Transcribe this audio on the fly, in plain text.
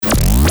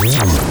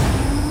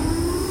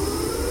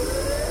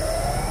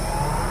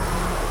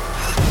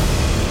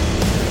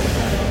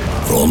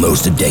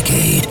almost a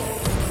decade,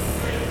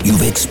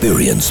 you've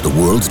experienced the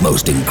world's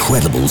most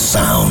incredible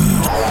sound.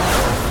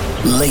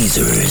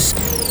 Lasers,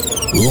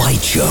 light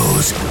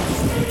shows,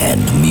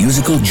 and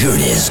musical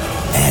journeys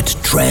at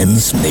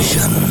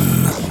Transmission.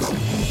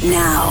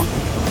 Now,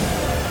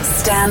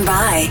 stand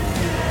by.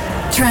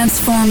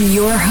 Transform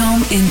your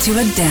home into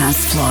a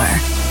dance floor.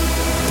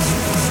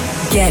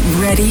 Get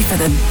ready for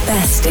the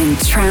best in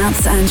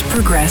trance and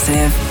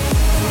progressive.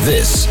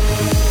 This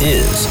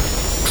is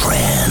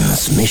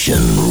Transmission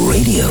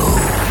Radio.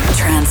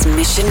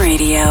 Transmission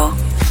Radio.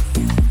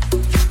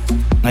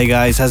 Hey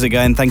guys, how's it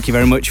going? Thank you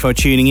very much for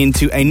tuning in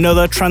to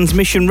another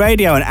Transmission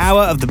Radio, an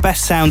hour of the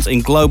best sounds in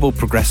global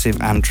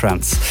progressive and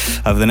trance.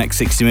 Over the next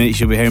 60 minutes,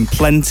 you'll be hearing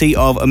plenty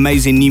of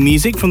amazing new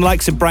music from the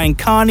likes of Brian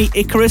Carney,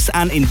 Icarus,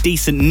 and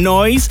Indecent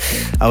Noise.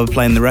 I'll be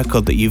playing the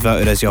record that you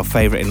voted as your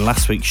favourite in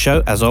last week's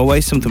show, as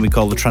always, something we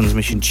call the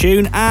Transmission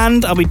Tune,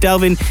 and I'll be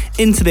delving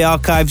into the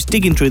archives,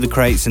 digging through the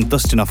crates, and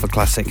dusting off a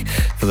classic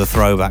for the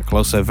throwback.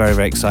 Also, very,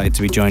 very excited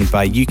to be joined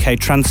by UK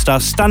trance star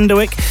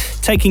Standerwick,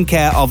 taking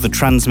care of the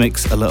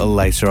Transmix a little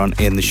later on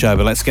in the show.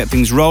 But let's get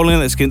things rolling,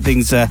 let's get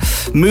things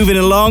moving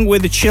along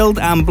with the chilled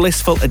and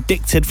blissful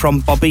Addicted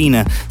from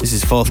Bobina. This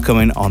is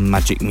forthcoming on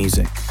Magic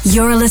Music.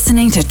 You're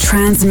listening to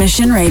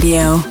Transmission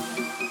Radio.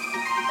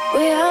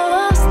 We are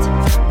lost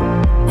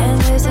in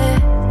these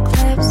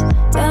eclipse,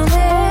 tell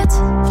me it's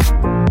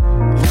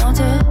not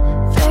a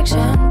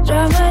fiction.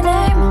 Drive my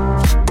name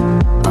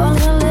on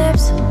your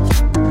lips.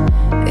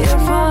 Your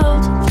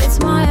fault, it's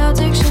my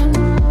addiction.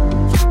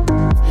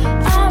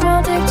 I'm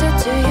addicted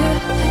to you.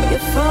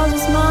 Your fault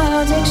is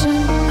my addiction.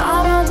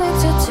 I'm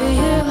addicted to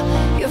you.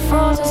 Your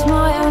fault is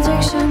my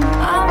addiction.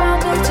 I'm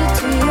addicted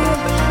to you.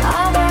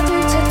 I'm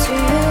addicted to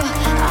you.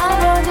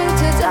 I'm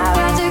addicted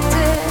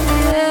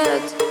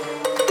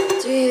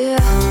to you.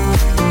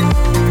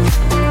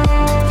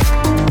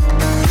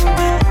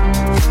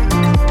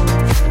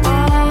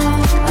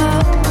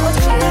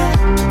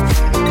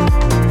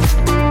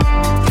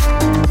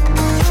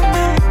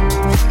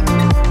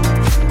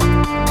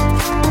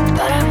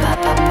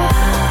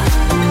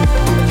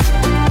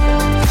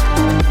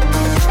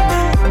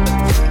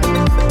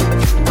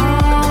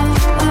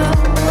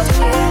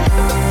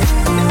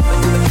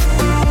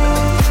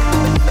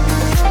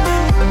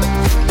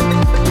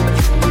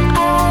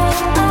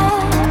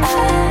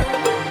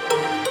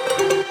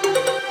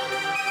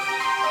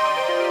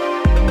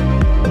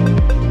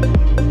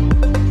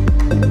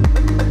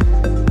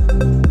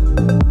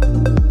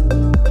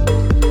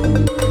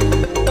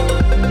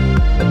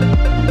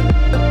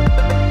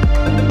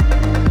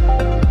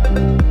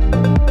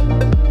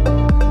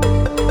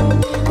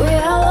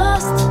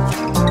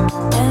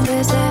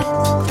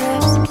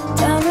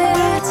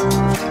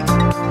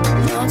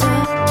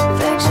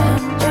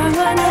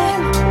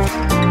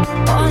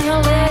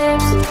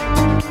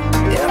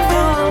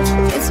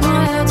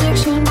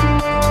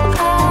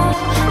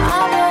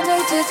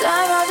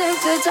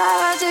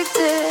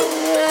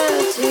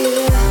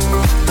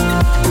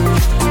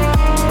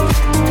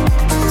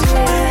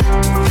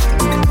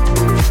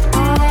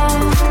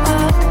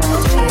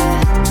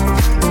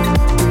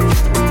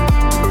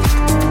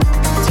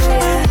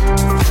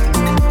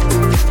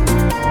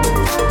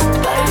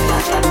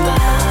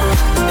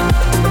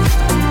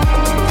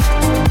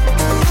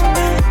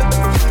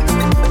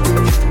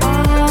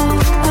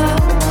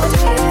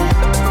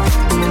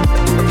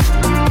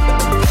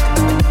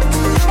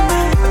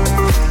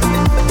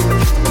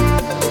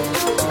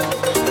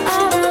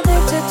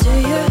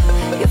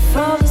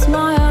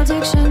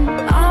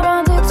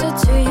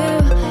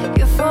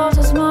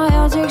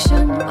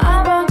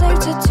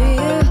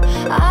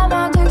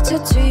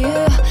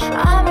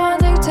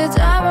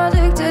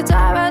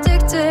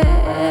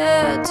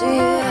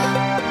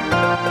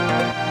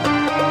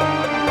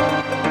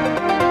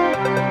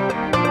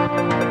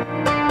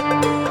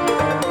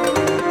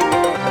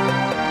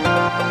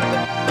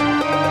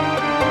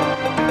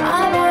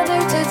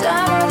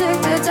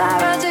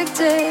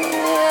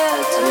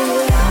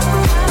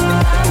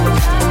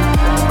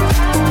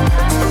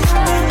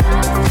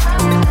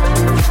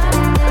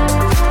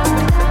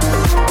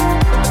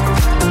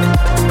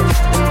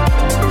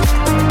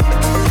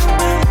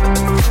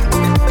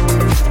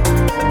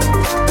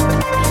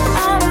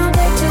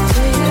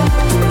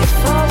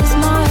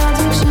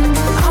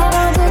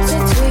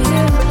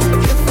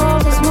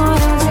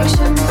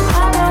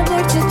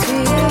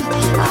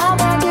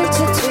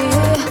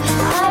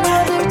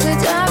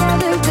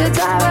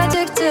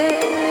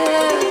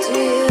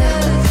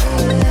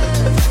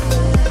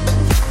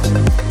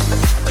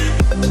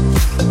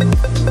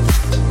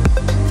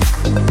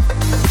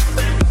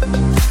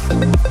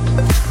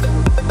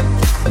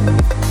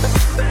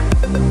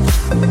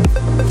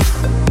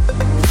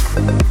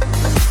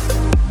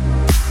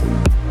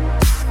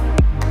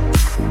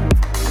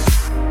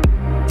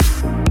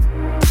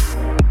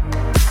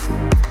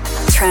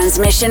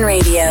 Transmission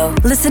Radio.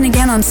 Listen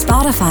again on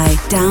Spotify,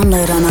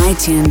 download on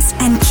iTunes,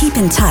 and keep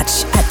in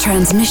touch at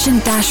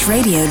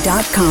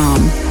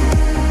transmission-radio.com.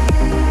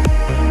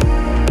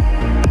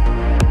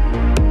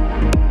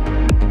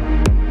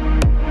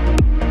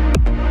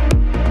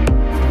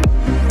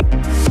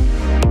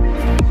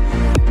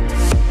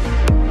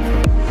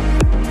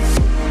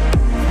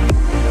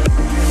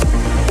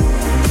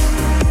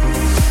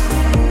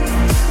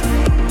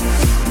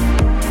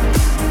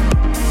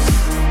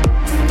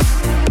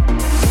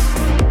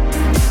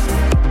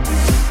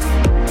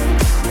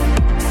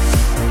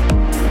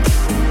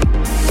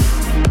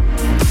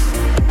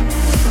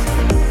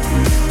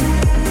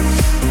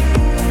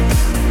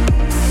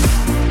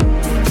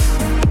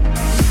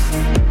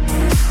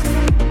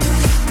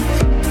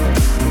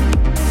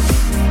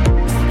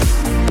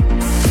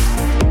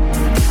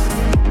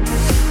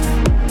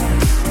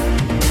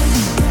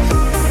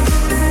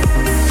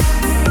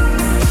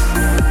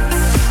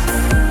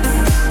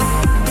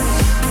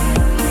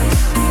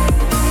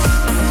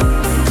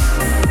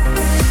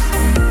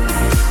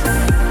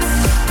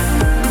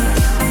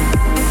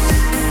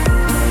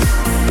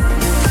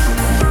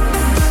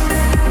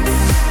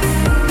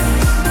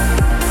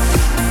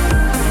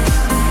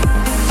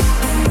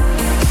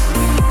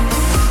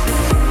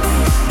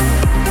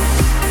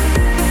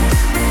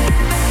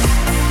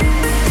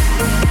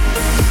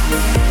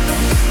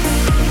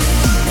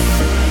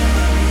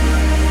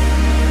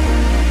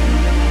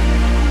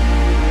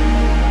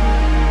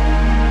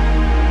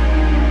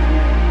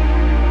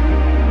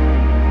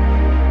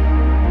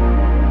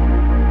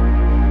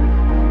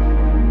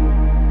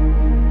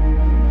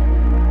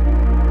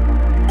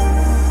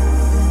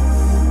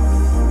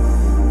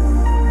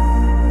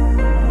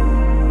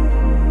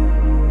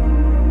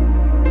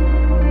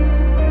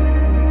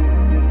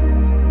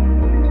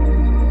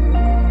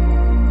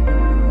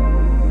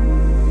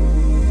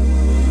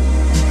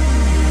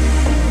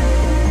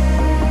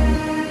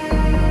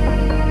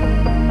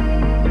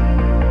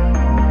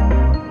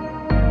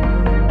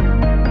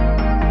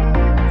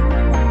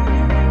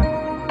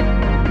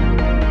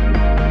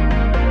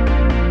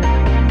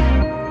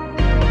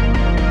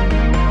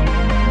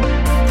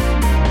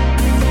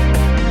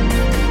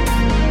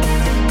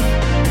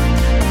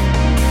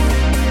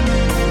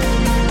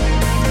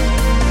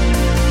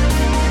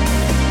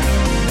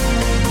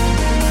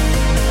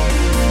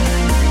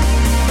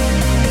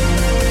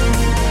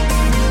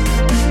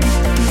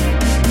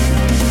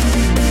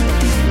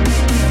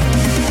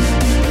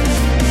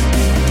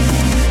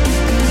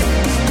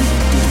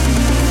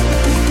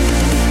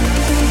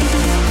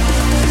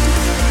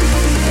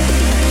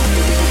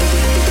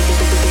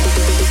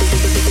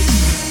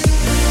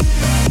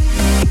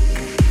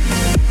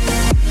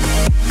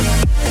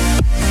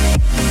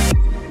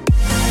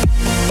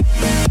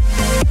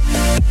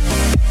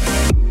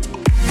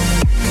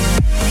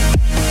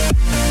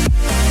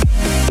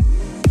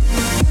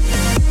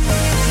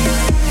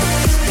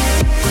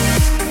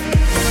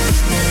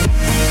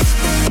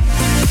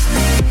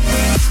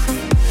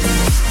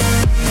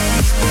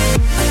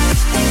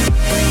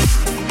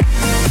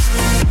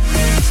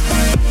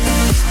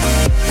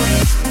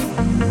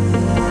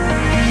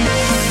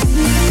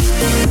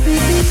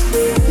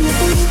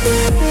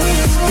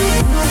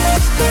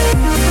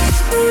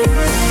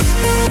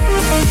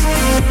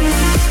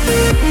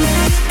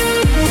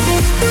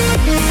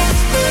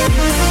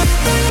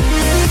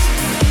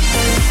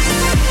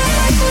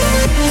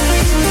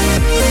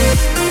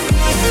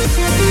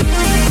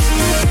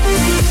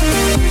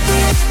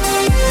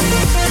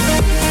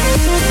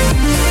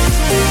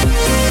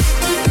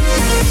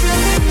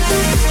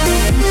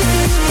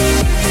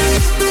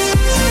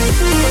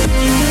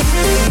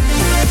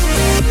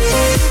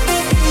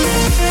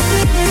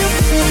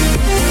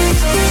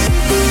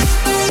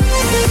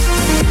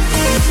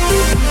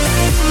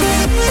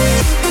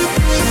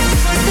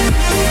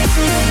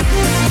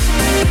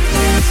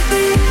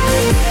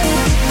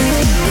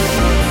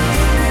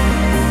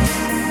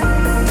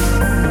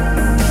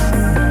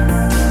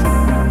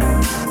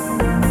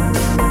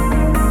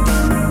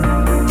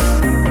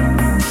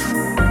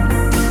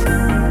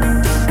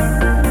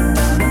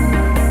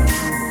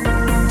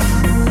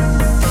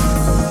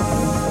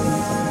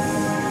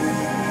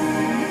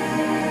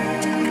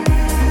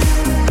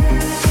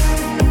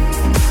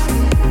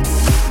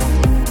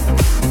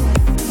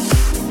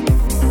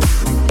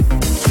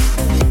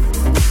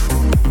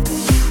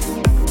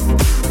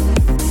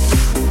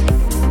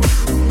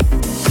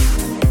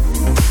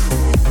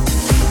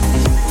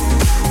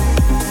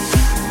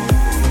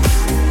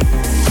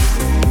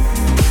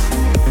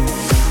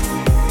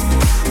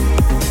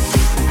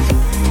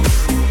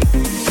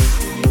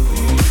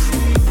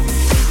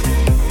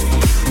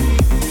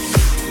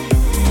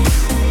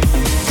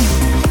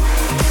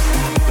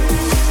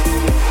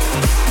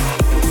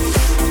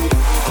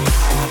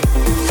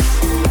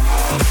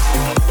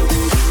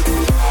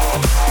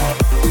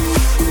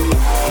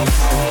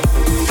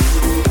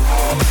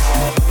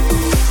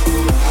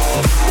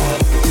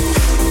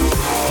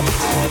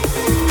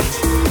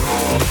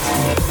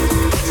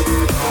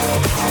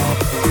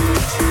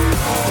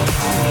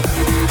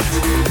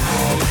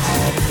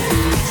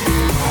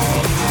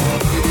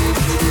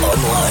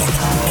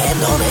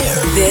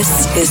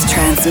 This is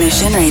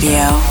Transmission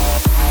Radio.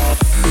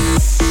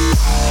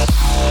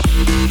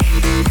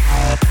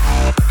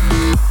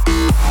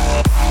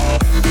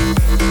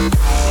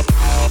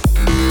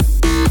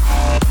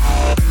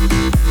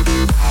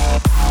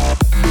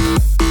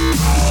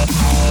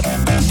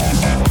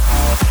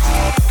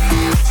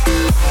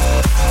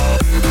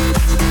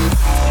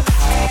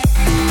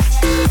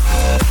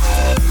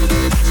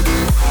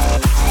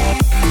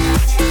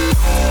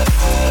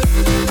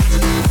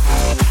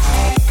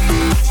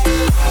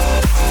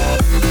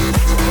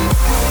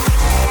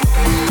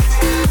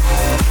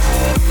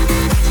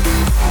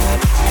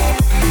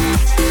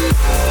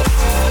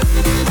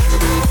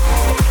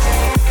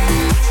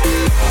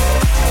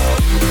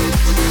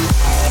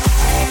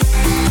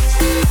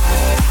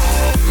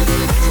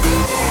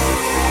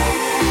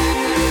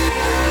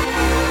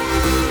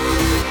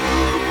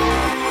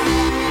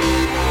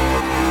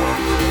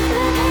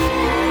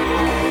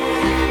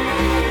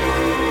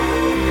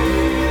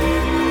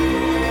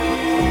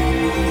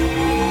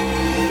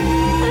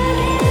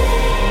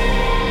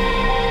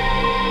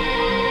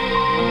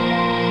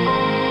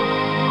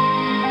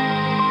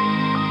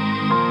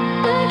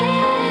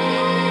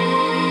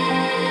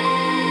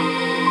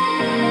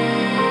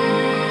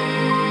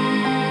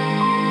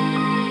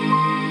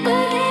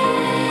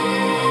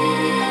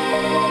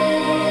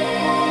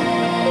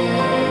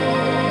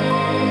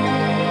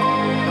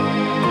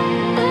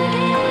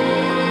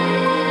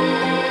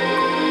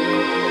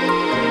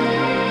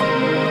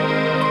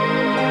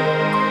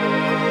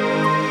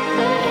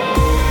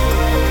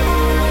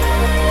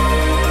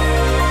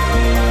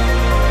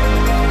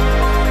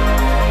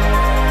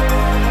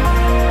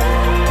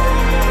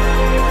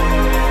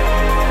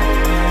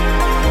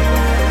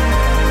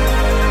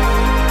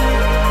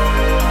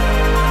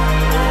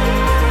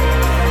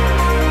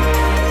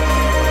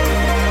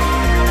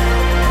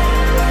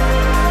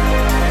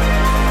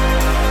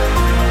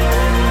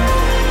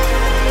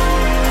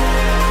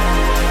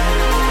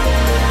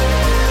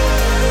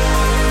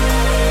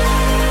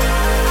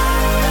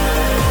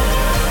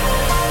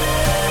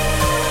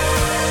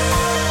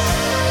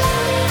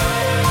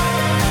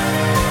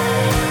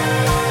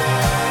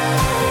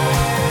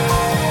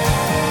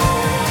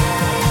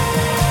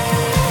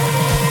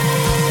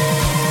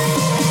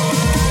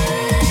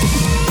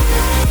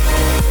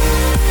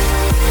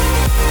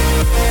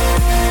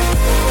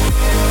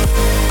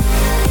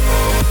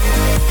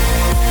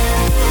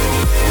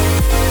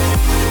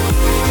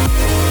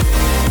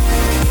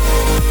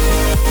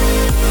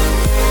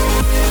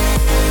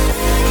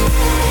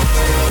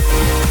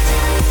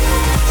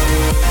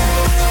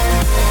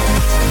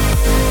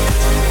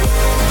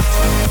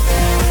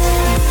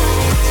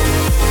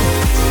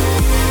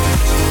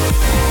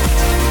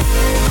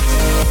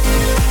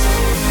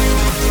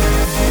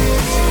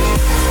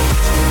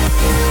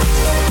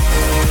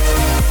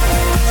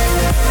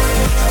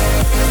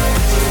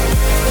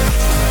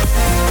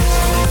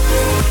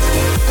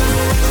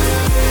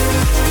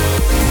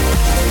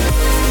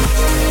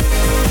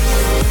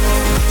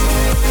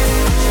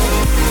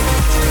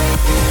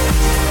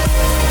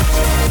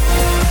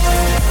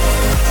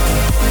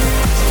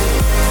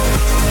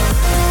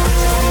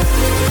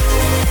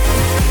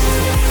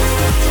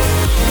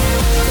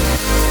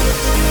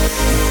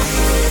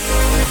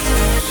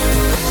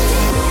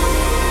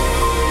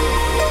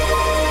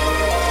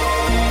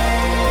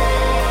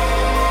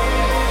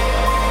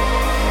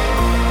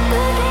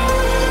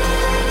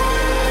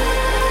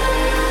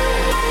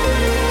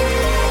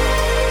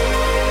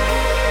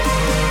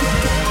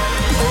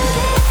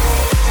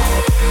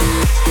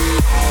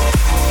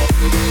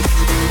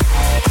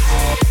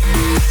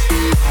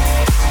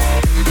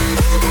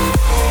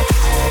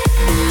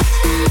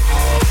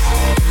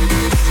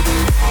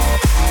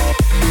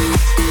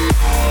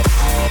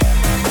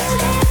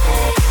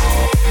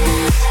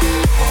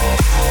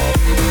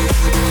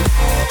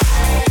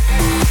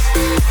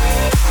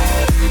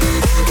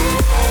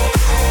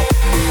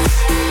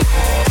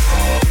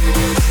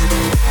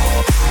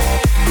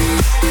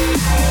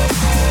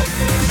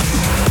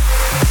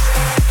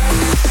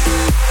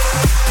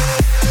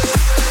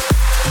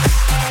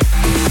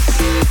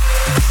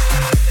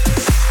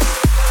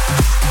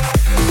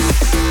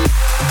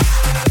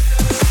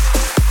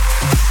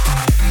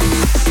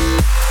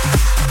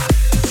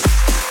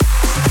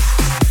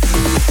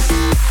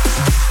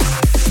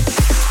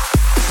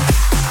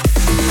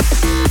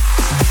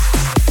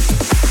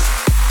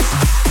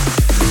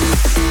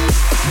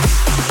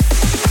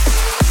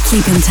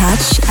 Keep in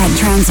touch at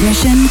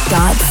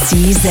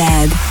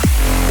transmission.cz.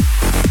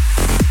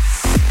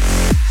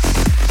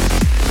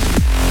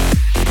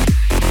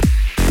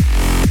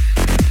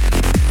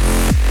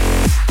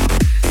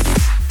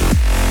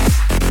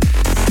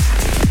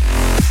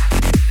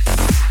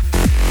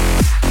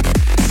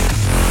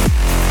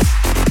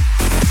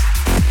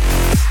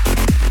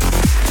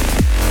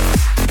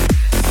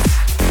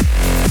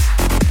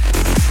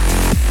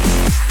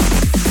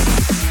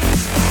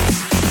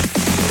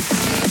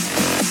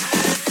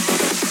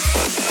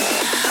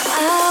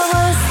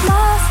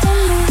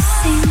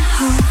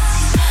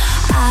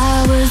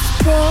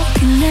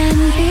 Broken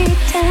and beat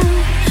down,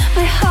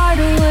 my heart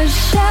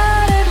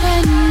shouted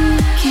when you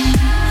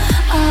came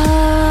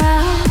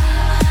around,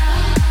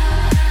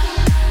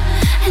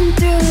 and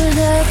through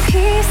the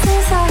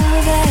pieces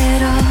of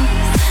it all,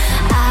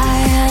 I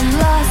had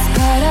lost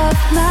part of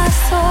my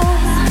soul.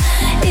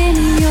 In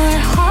your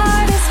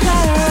heart is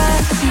where I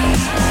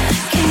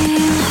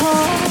became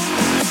whole.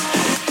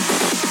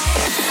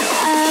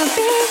 I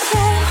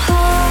became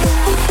whole.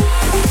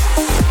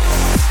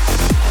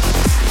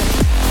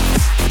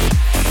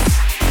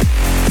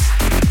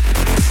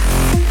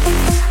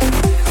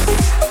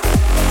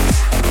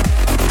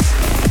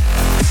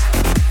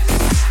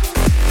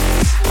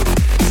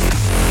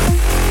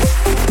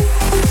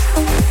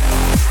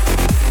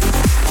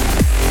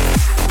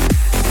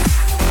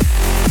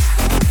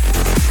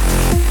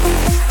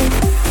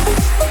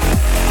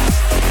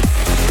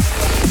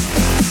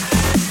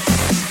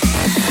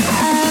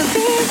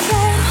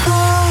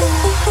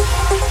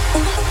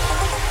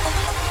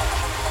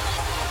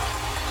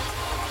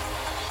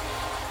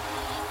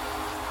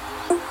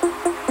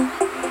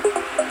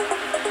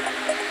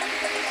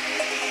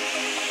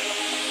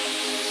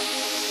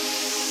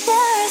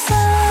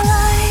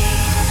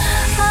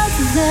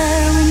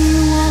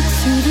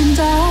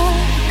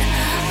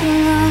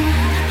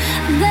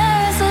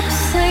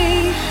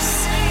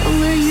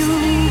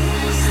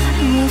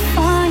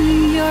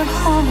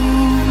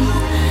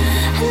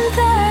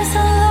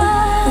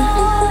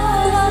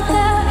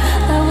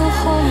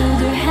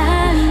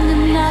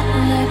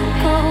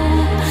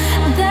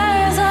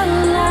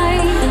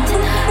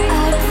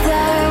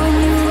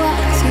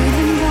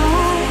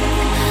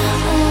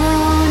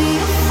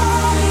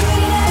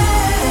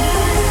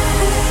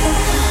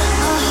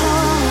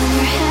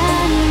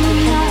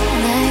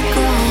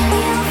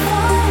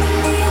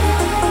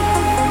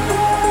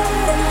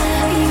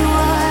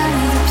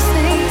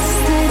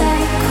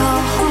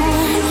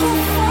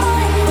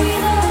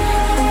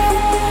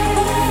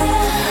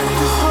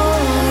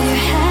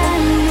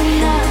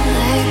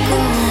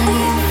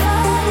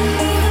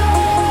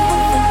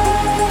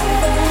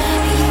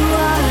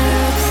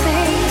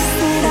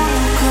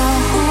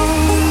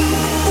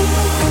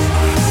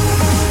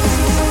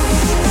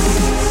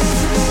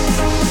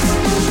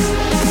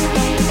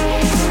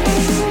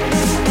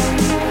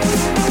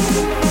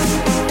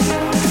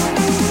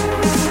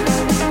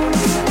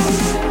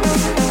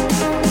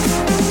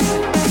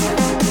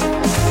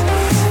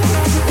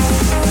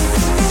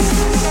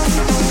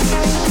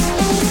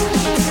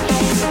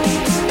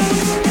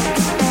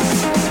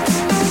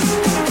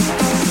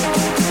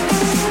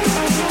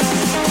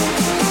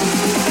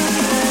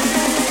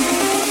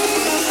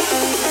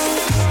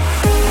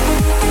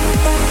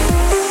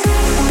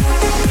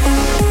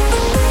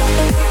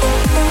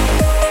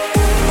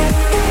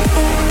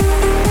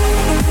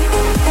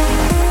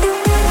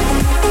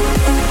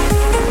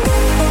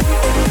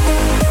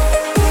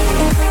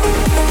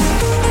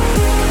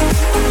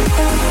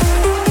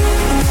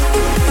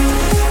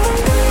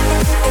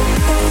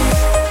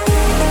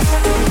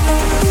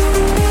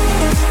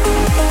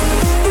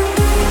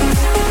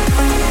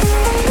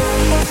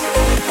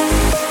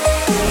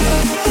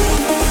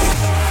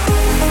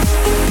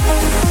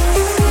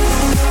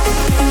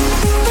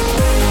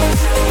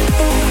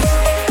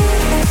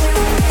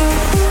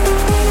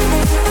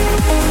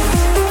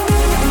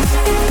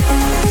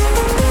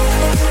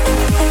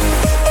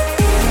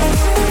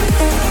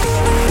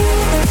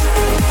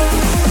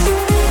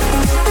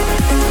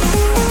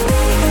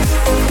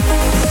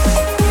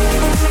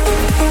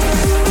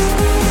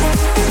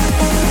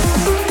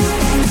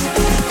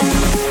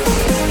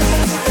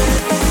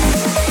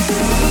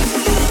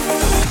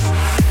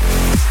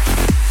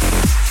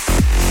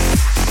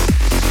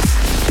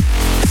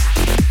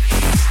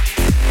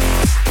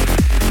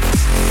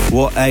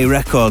 What a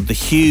record. The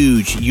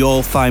huge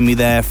You'll Find Me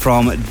There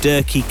from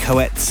Dirkie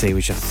Coetzee,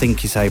 which I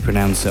think is how you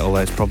pronounce it, although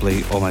it's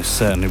probably almost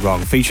certainly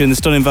wrong. Featuring the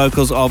stunning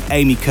vocals of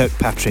Amy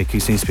Kirkpatrick, who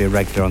seems to be a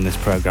regular on this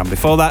programme.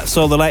 Before that,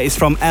 saw the latest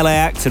from LA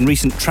Act and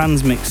recent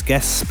Transmix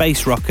guest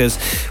Space Rockers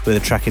with a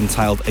track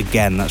entitled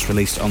Again. That's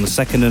released on the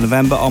 2nd of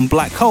November on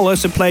Black Hole.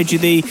 Also played you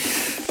the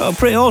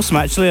pretty awesome,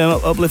 actually, an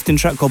uplifting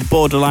track called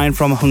Borderline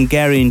from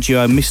Hungarian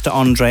duo Mr.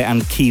 Andre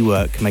and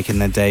Keywork, making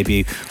their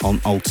debut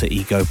on Alter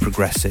Ego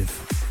Progressive.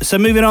 So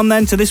moving on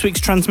then to this week's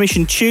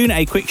Transmission tune,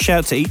 a quick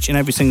shout to each and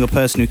every single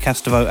person who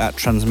cast a vote at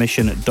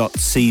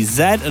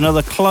transmission.cz.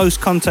 Another close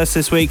contest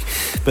this week,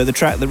 but the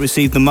track that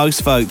received the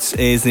most votes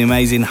is the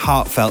amazing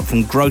Heartfelt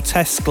from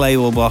Grotesque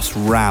label boss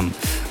Ram,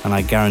 and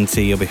I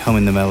guarantee you'll be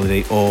humming the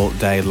melody all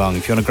day long.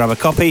 If you want to grab a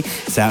copy,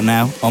 it's out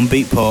now on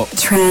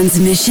Beatport.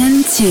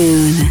 Transmission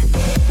tune.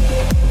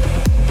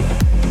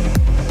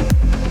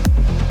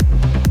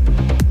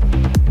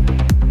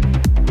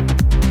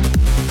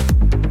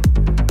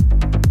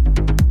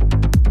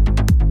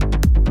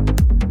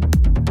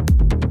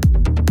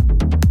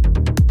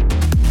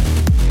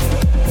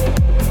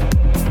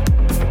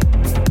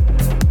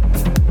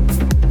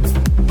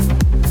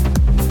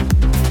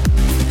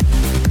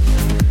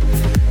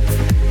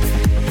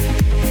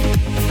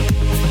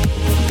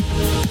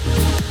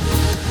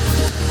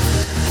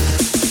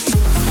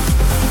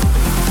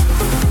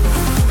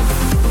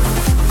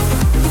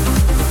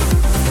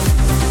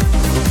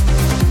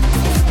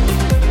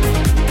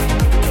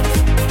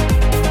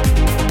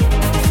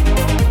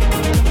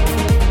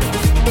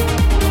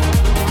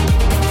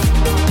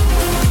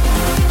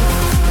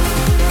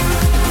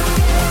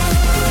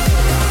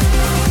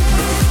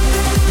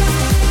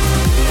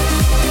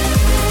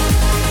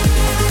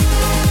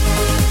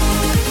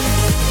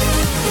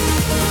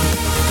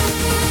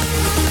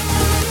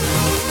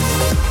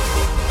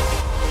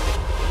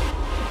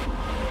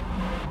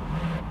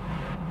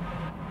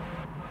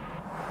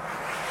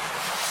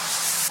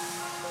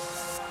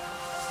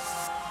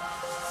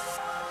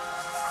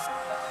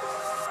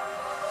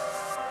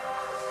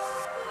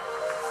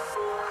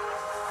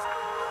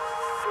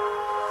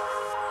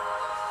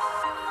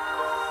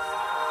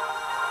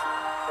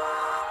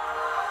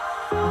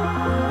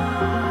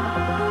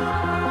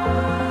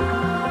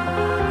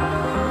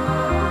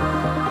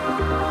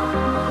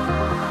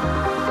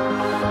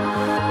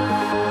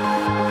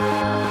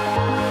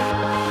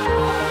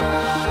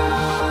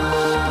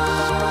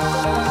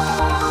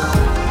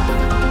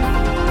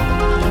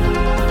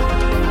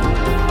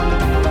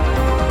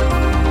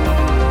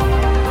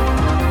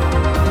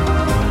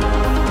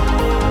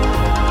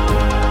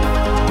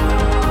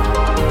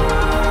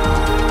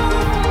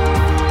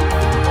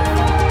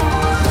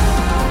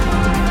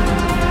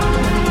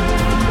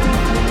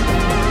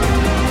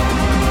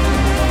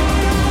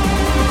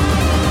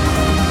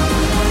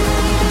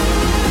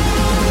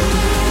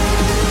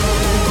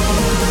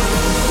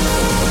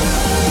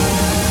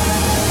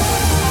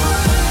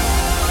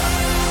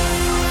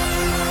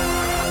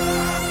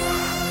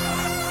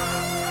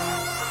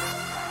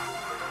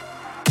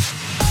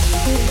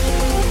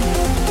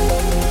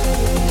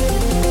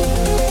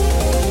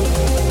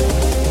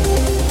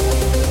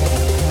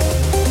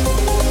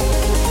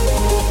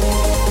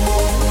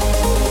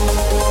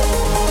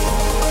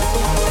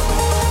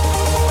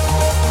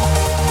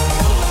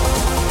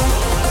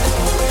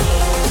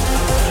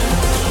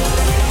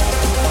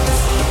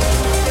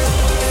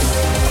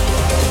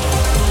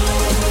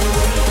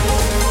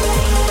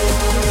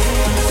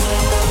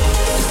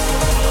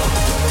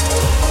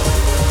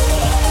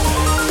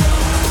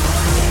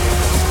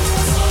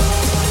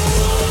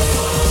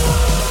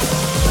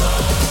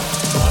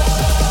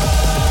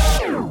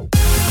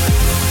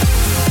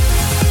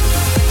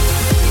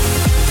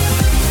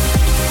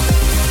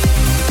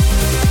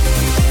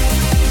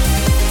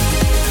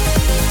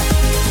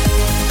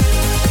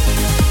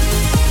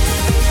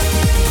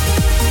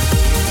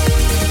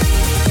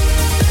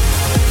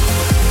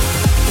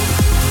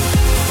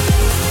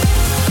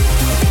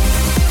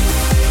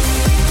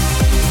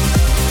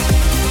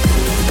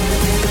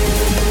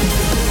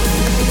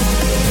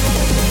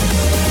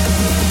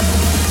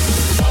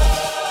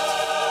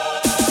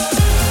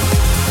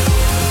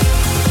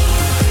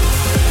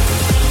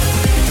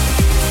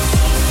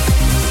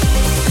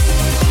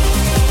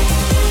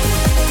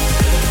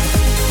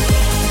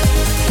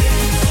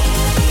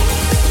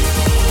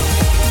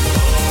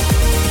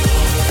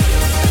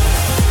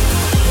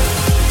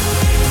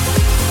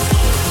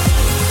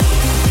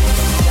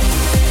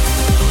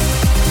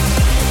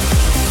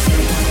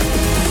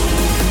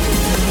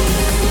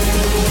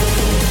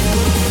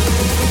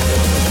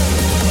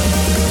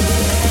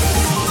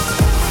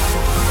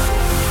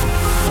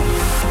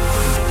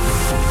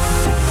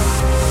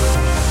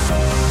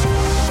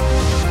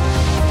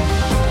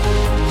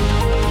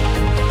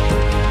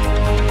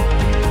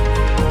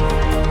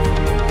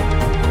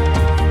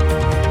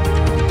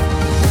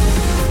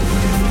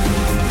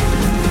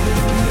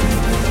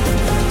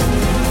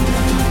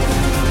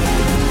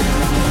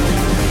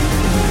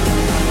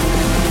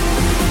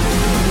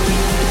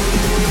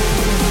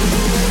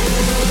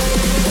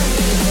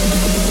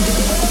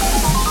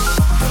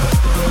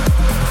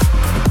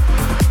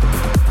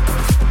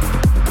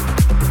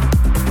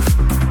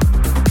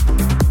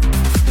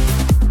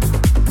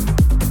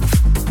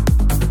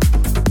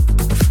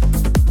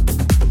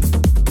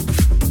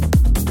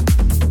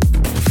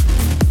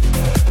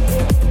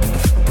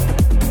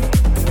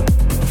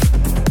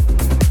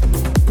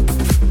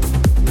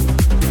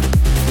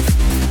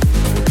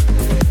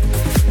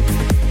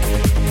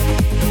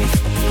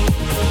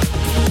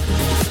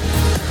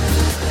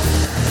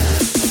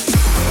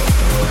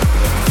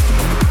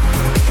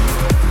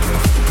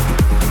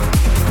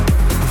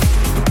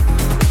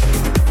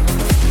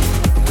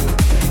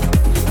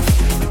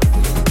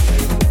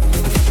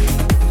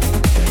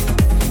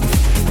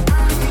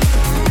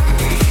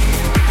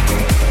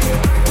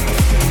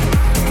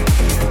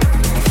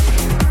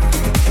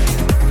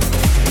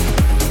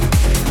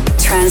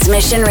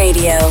 Transmission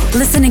Radio.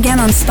 Listen again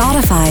on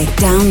Spotify,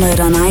 download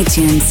on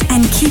iTunes,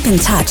 and keep in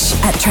touch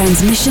at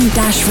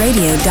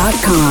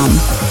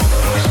transmission-radio.com.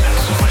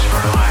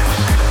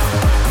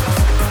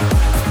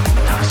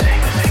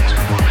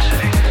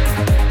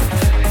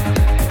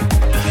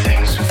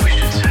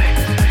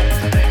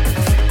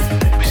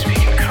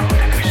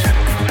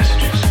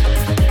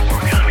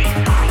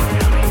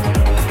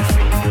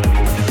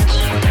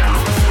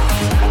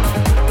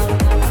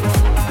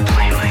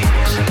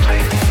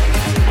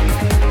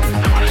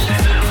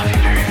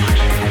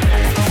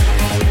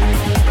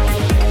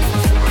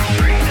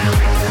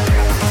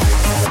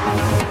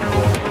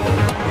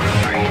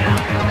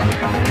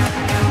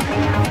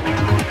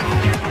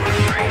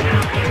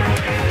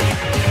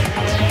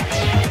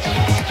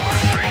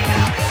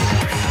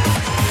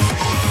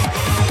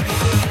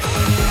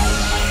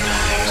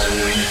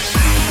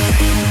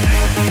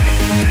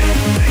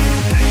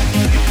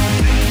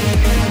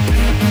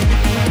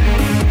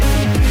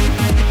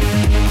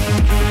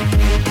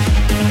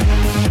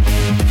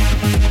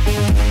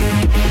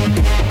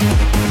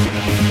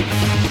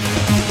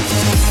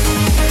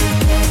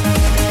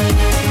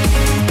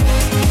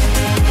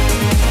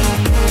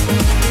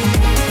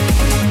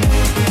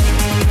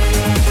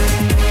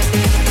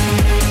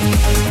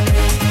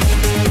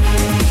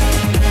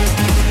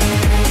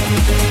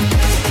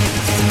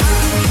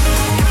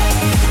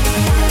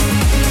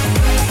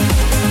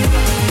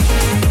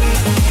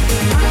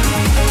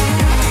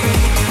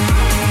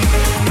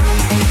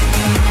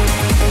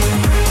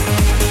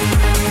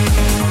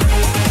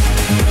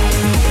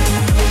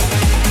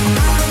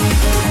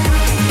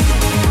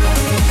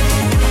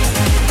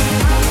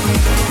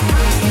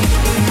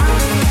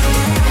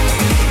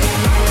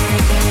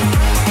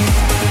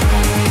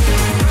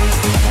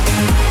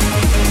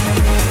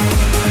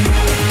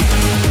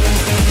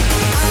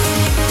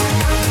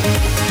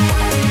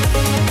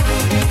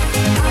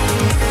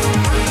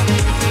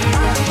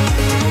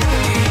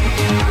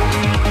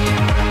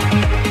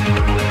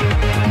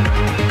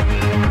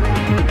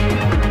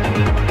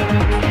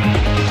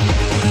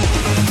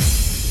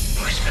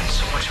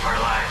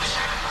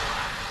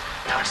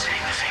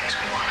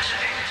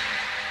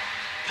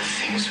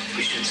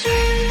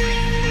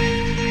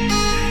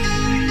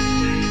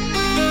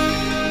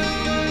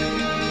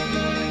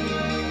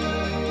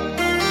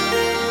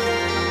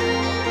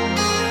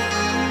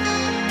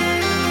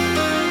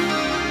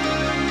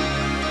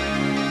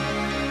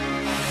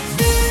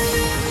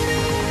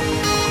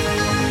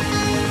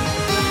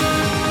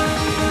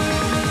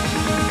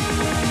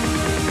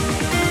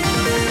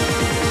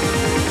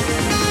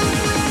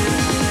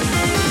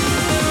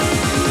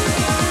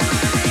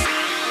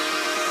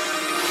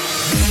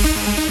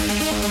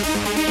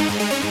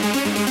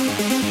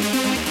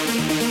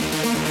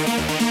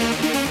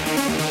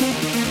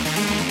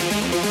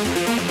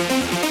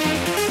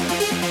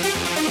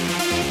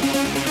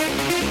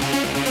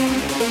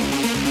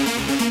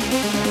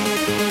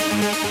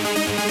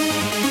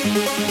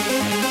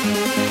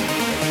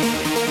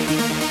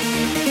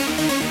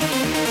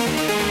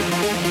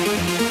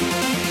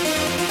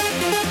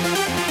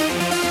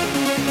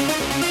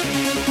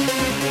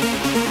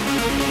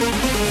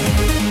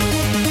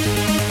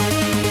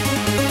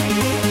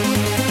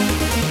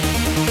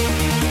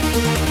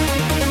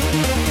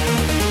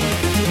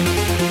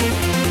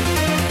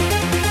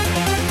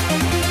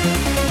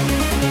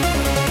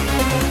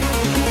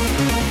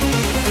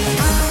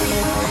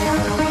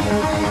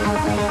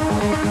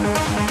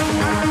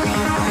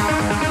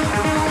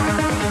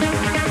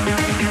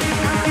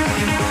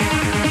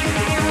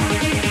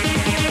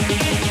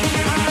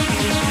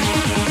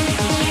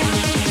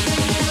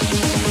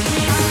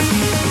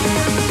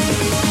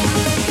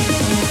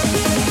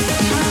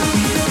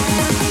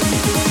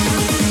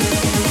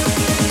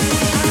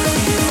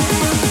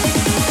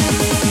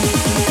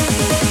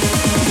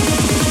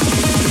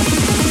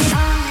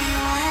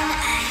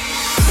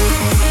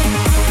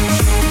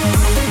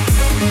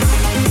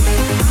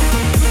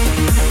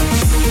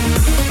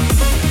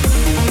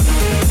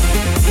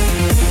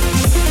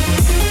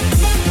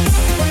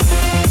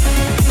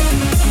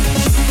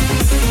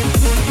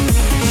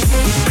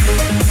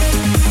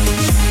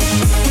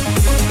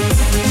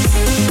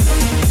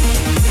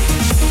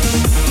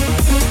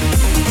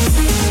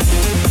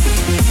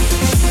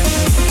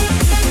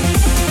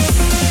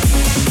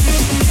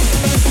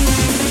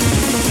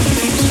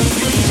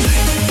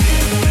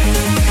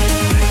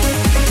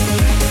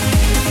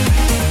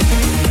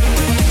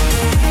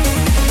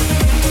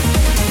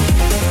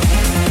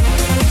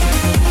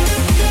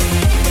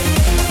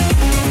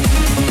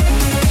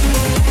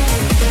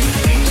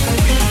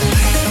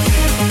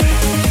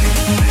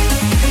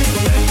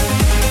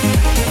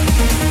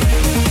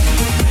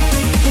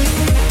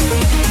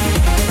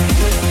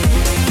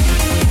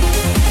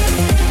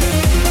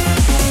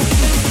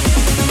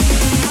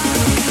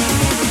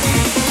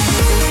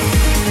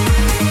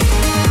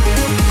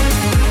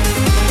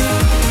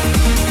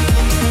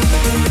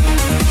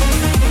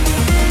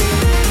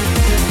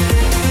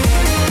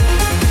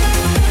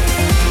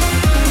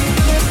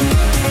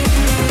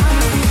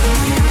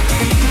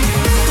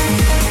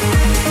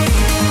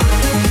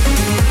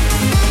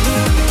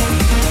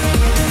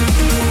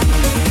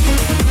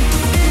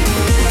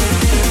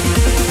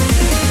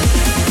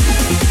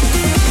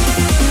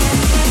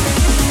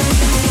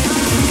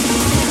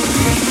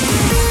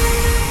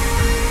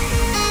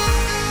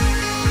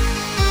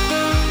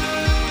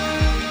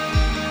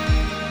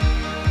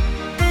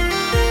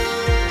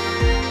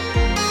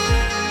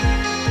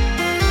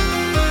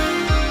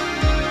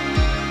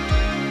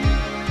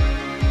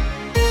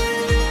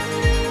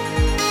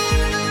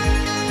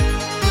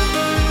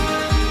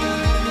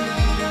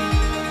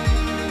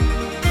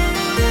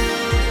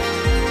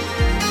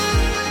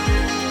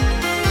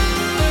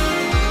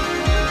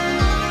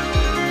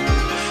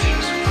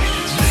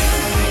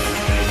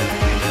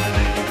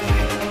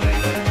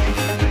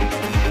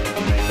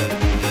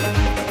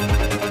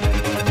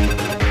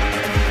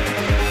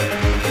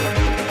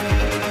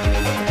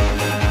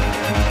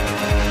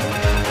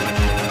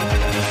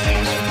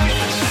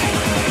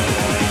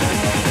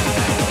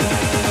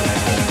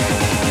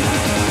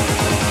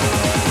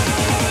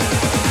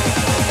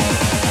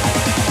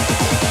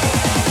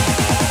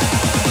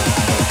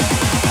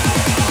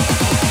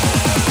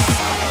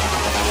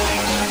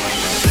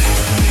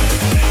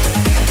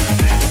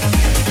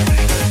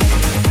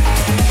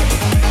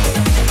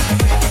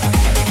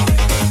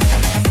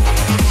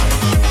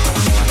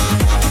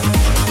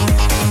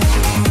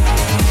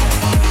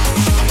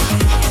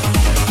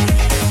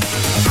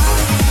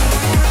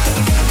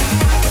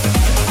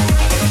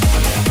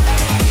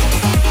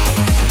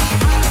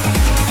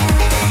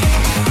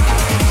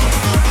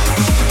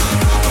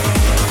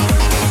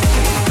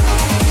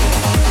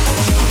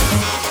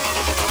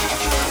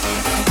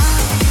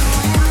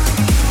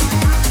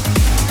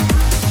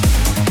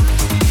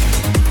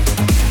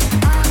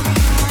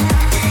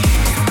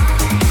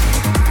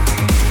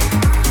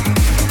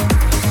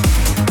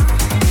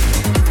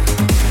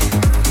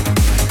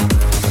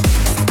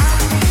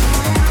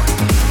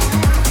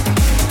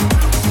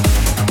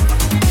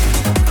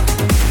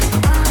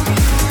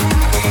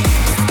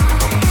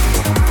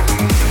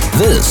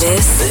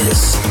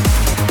 This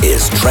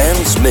is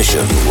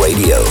Transmission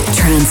Radio.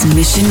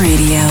 Transmission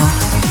Radio.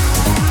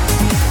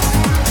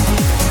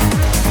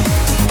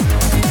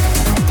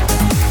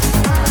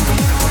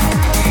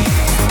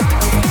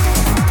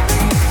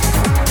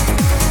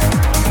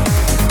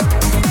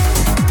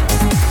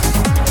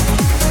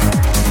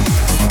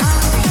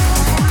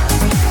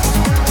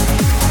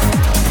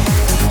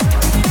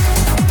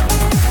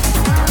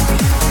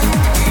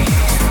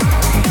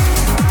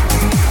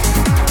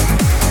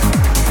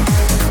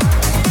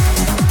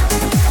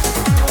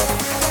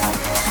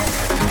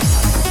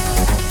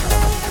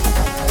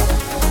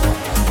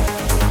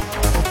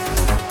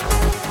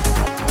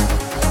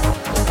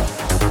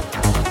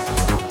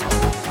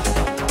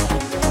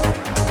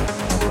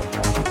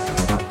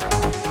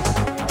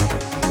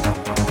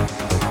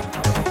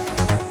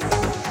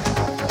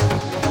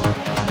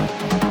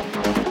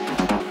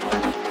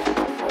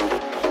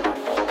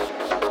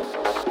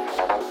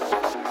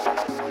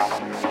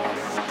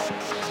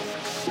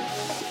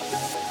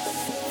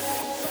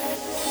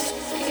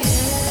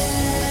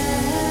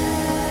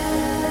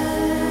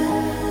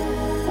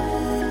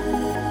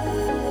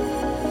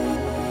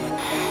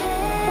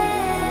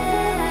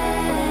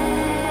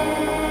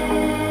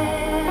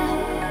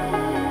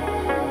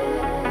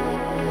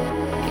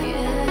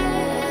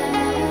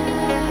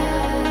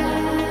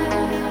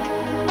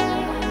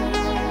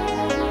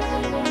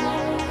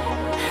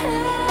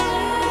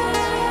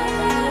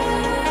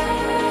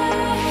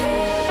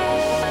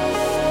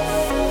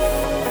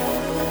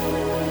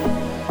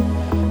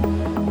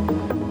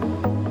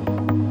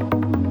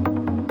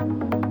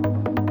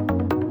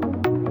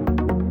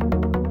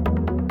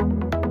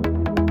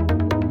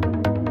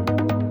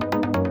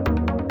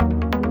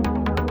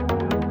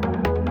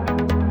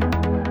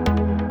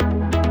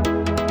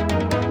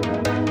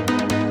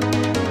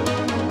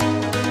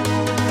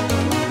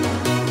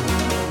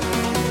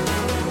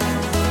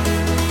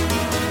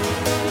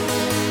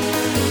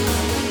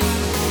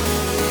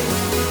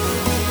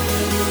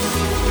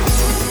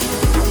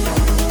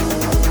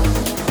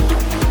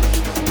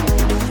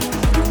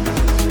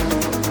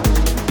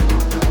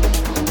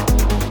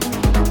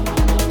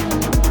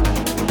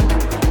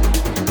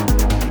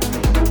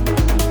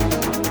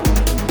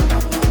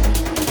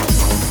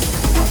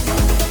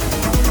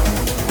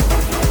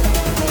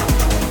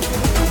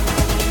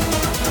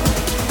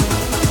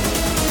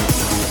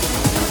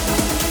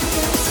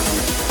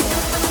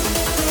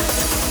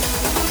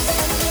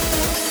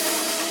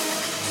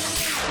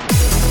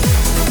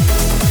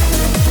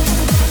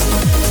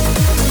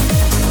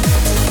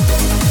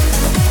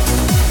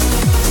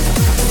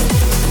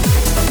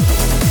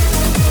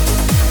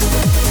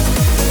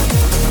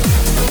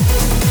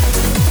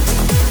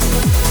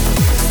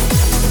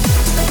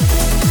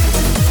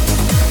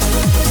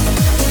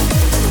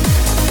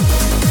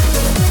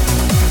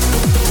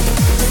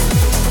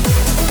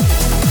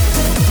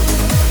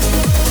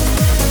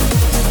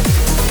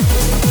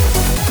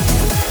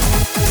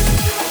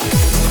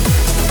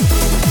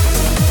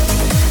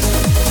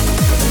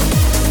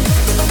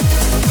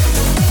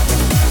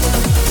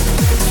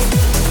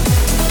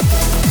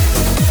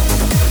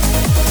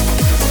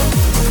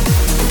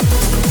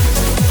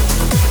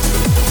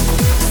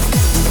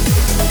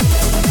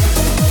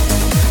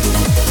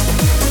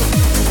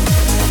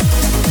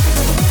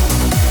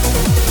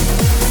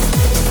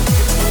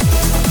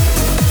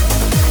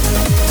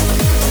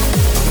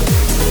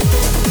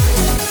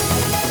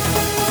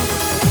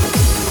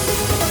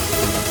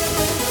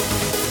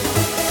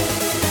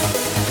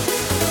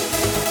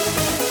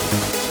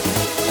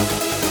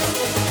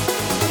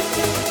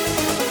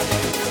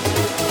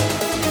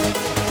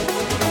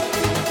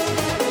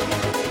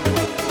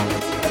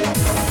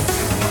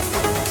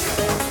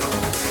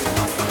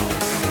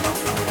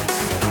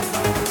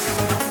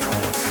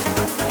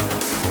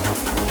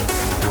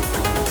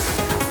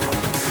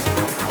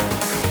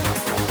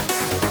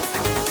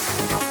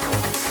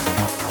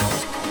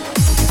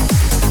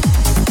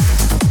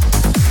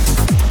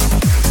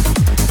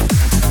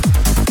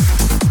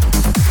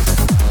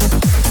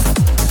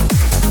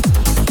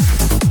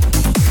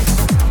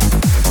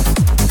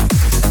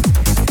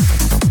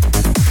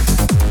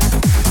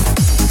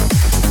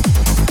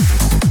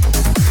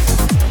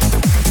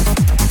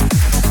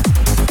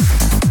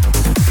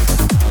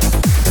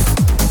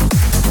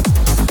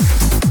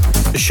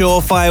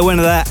 surefire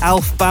winner there,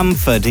 Alf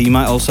Bamford. He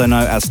might also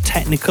know as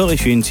Technical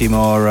if you're into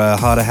more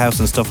harder house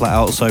and stuff like that.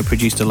 Also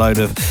produced a load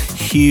of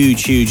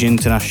huge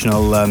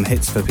international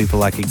hits for people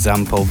like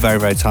Example. Very,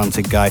 very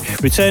talented guy.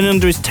 Returning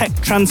under his tech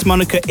trance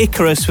moniker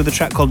Icarus with a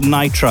track called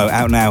Nitro,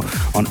 out now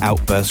on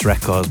Outburst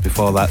Records.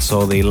 Before that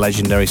saw the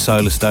legendary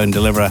Solarstone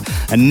deliver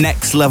a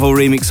next level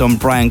remix on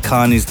Brian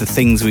Carney's The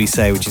Things We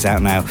Say, which is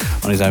out now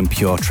on his own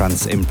Pure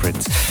Trance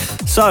imprint.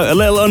 So, a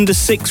little under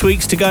 6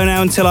 weeks to go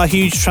now until our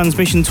huge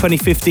Transmission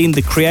 2015,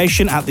 The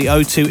Creation, at the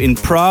O2 in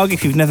Prague.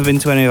 If you've never been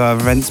to any of our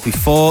events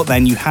before,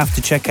 then you have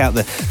to check out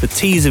the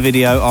teaser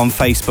video on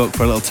Facebook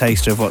for a little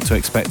taster of what to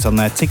expect on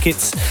there.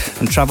 Tickets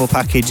and travel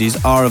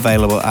packages are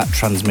available at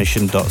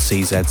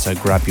transmission.cz, so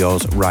grab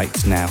yours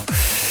right now.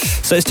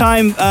 So it's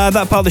time, that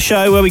part of the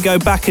show where we go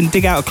back and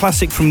dig out a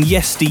classic from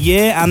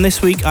yesteryear. And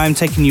this week I'm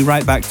taking you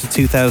right back to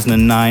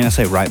 2009. I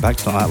say right back,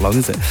 it's not that long,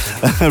 is it?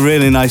 A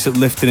really nice,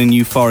 uplifting and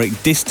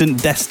euphoric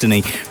Distant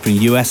Destiny from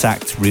US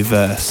act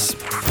Reverse.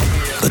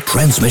 The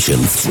Transmission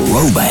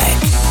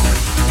Throwback.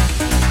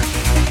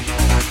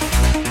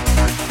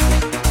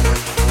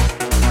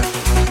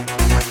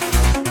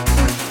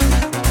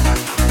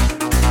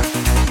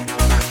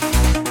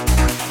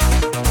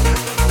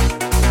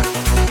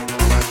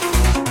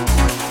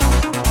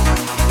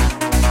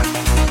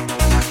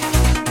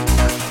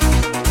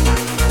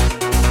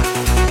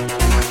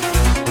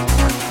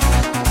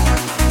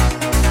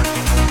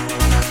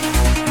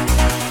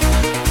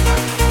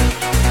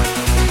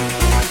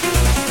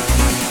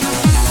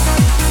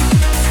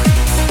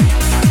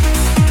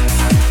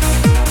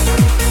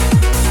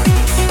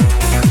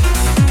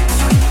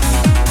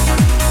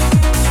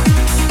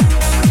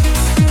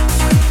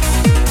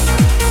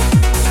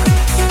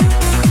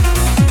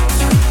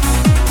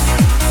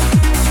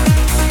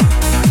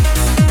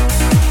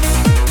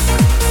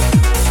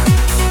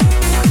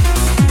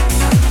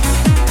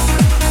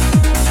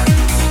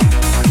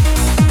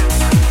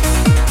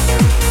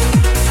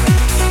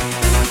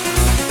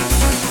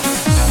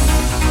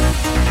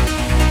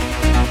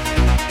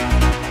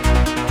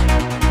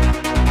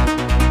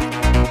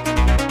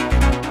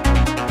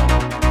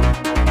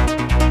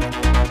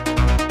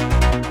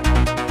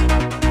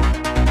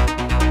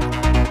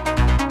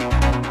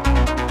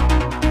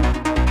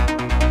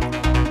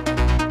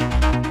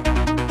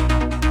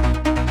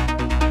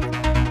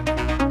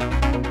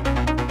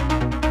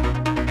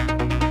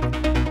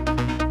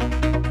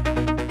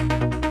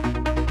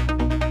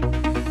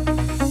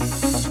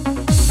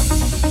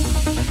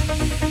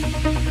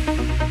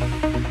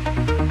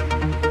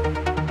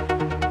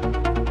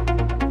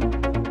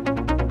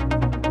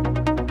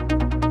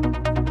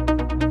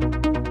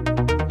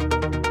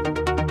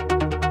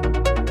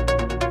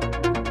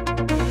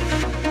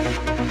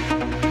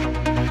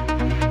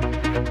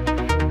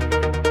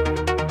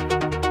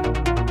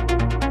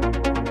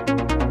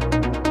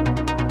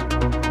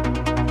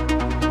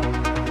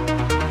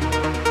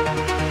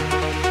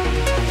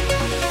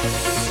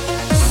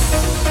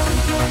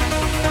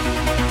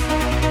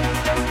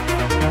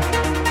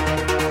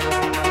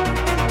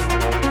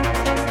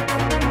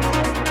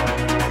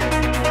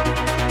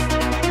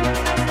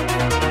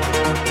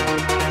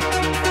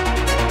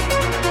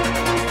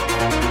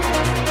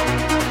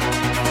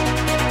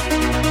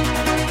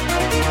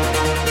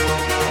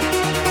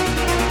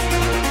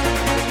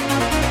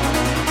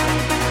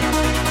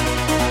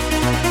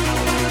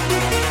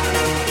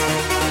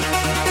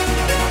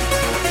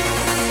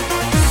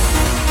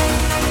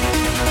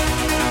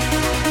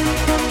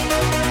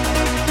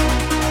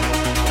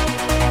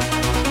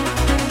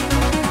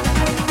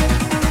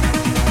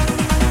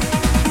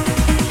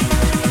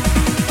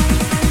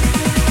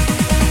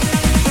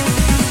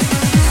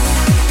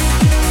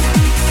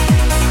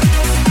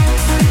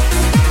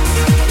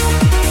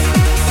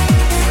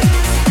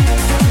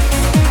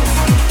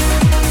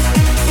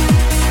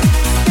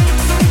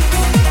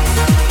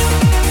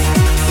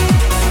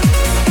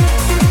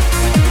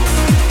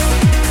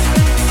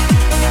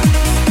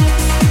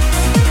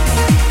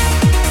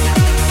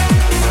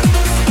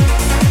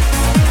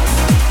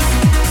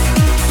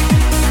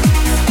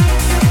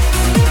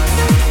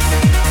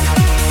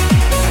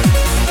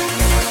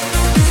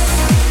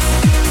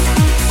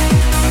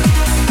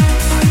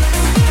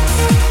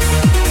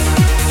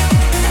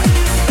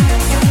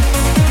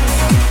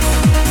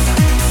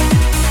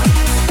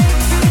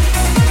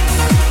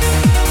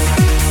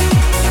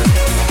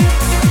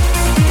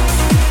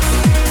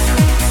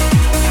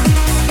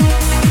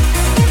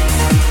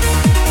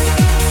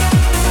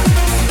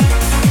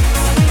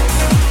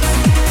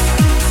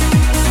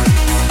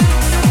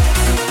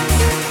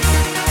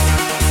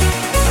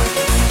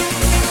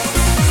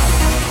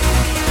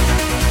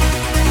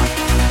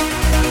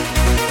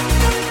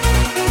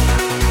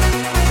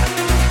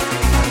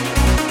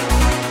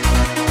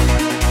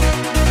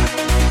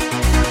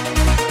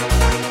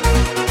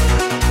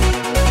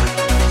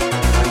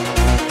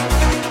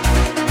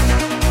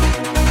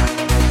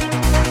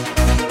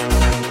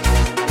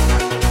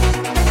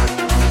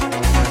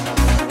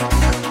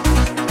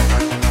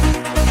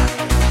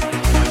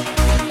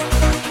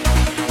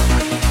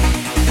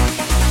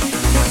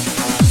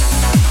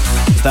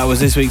 That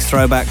was this week's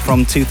throwback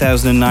from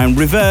 2009,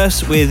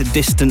 Reverse with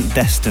Distant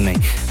Destiny.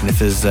 And if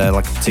there's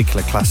like a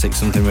particular classic,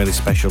 something really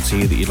special to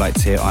you that you'd like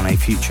to hear on a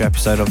future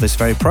episode of this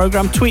very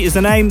programme, tweet us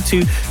the name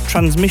to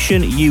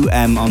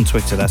TransmissionUM on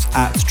Twitter. That's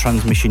at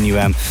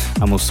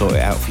TransmissionUM, and we'll sort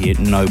it out for you,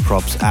 no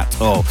probs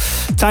at all.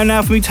 Time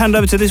now for me to hand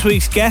over to this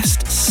week's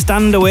guest,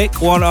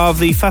 Standerwick, one of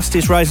the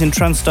fastest rising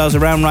trance stars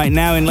around right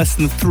now. In less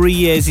than 3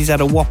 years, he's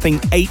had a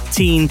whopping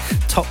 18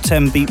 top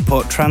 10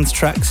 Beatport trance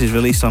tracks. He's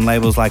released on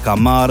labels like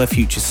Armada,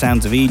 Future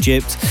Sounds of Egypt,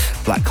 Egypt,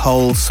 Black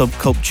Hole,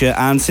 Subculture,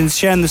 and since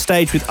sharing the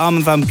stage with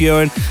Armin van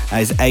Buuren at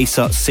his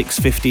ASOT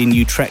 650 in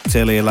Utrecht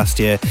earlier last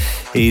year,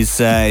 he's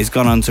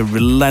gone on to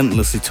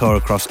relentlessly tour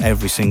across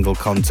every single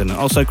continent.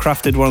 Also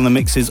crafted one of the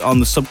mixes on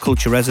the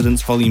Subculture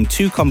Residence Volume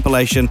 2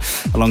 compilation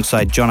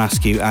alongside John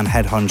Askew and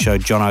head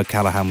honcho John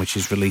O'Callaghan, which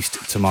is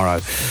released tomorrow.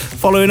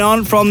 Following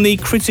on from the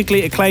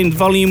critically acclaimed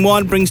Volume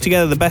 1, brings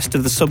together the best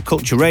of the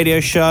Subculture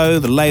radio show,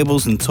 the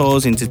labels and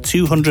tours into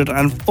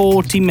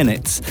 240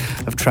 minutes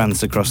of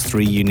trance across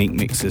 3 unique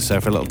mixes.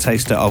 So for a little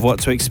taster of what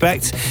to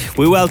expect,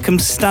 we welcome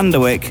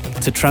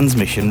Standerwick to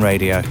Transmission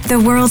Radio. The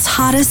world's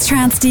hottest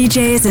trance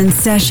DJs in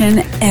session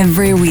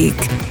every week.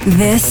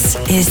 This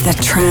is the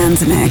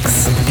Trans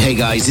Mix. Hey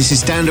guys, this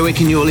is Standerwick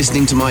and you're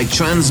listening to my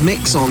Trans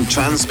Mix on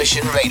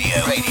Transmission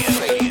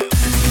Radio.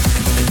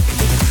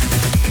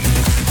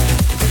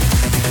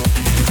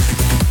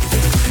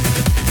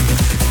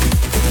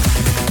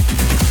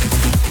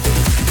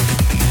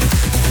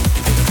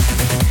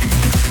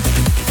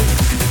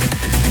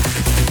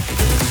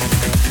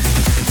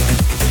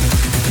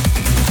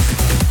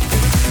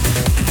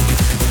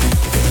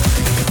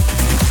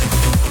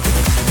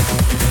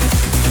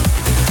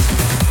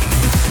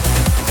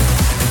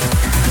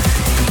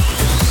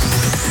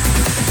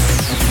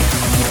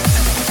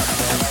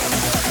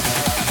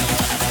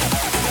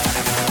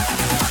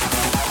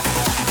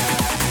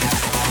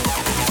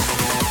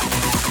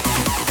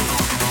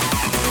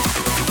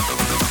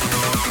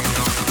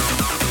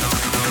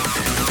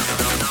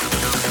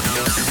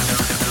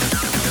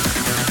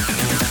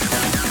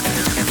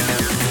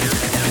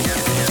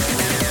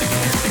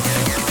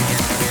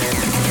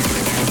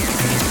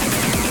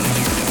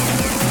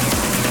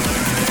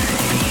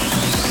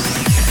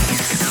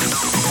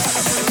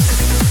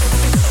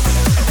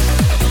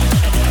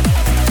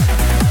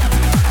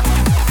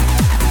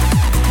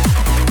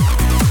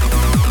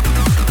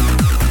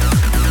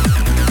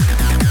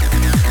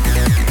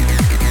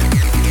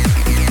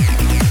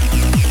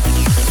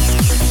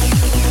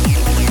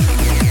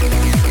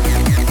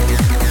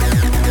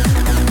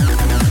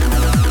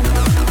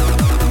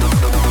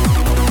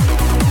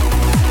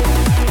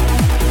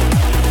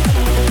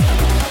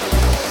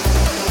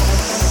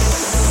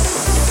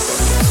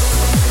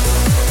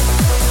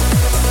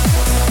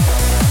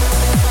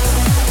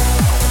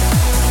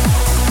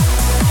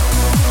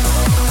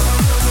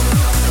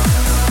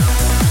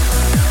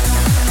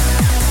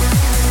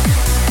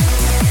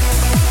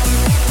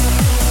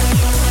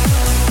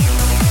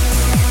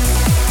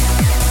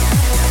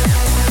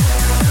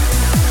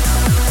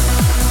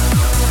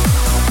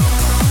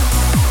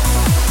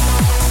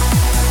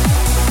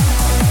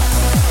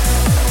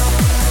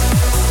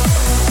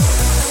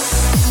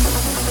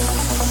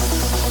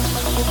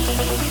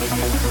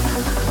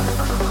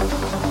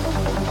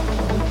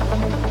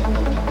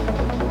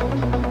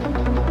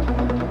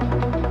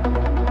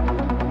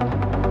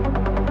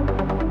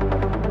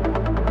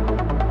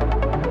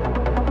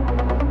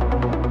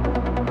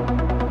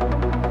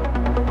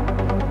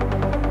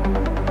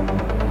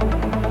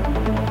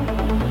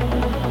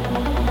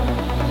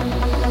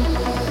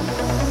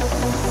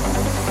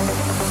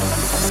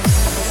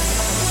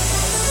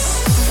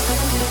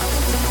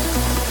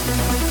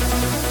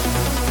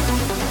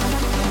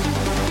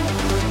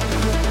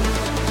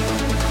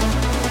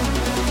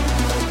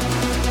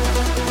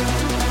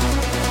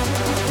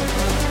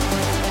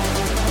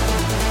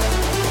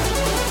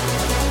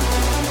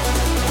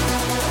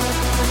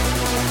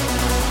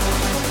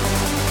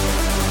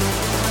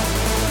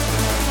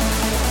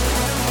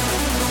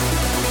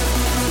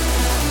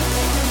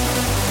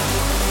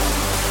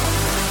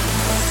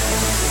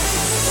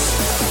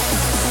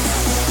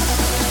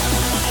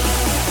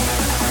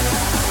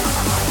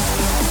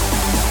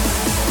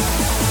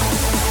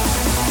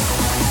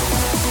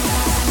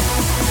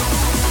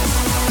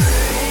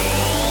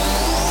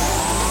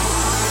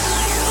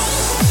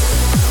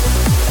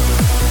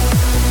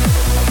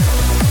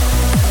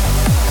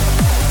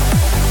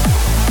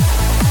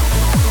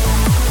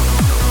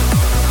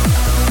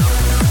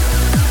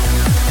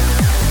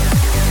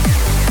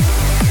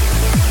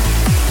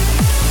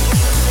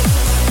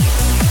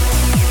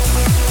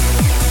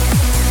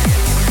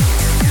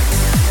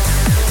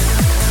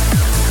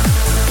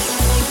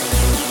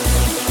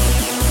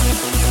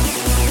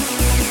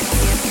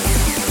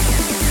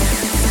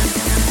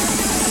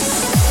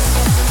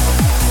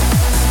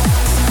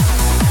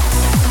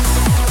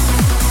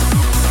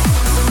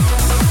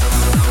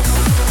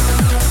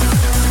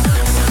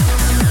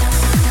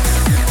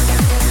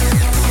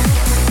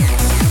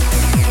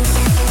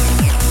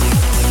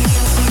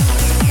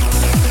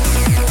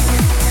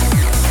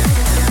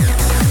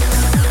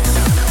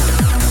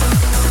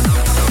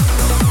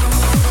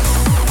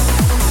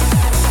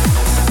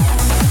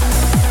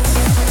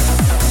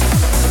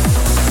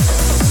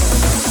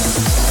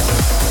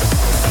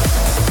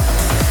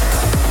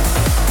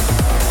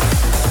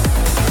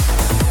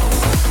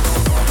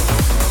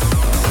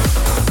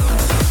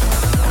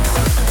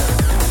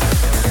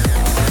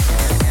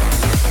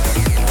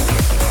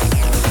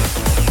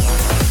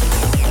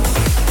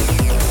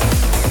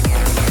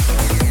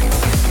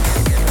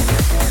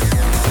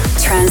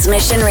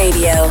 Transmission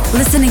Radio.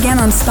 Listen again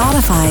on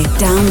Spotify,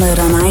 download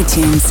on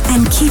iTunes,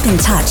 and keep in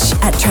touch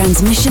at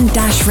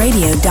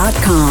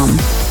transmission-radio.com.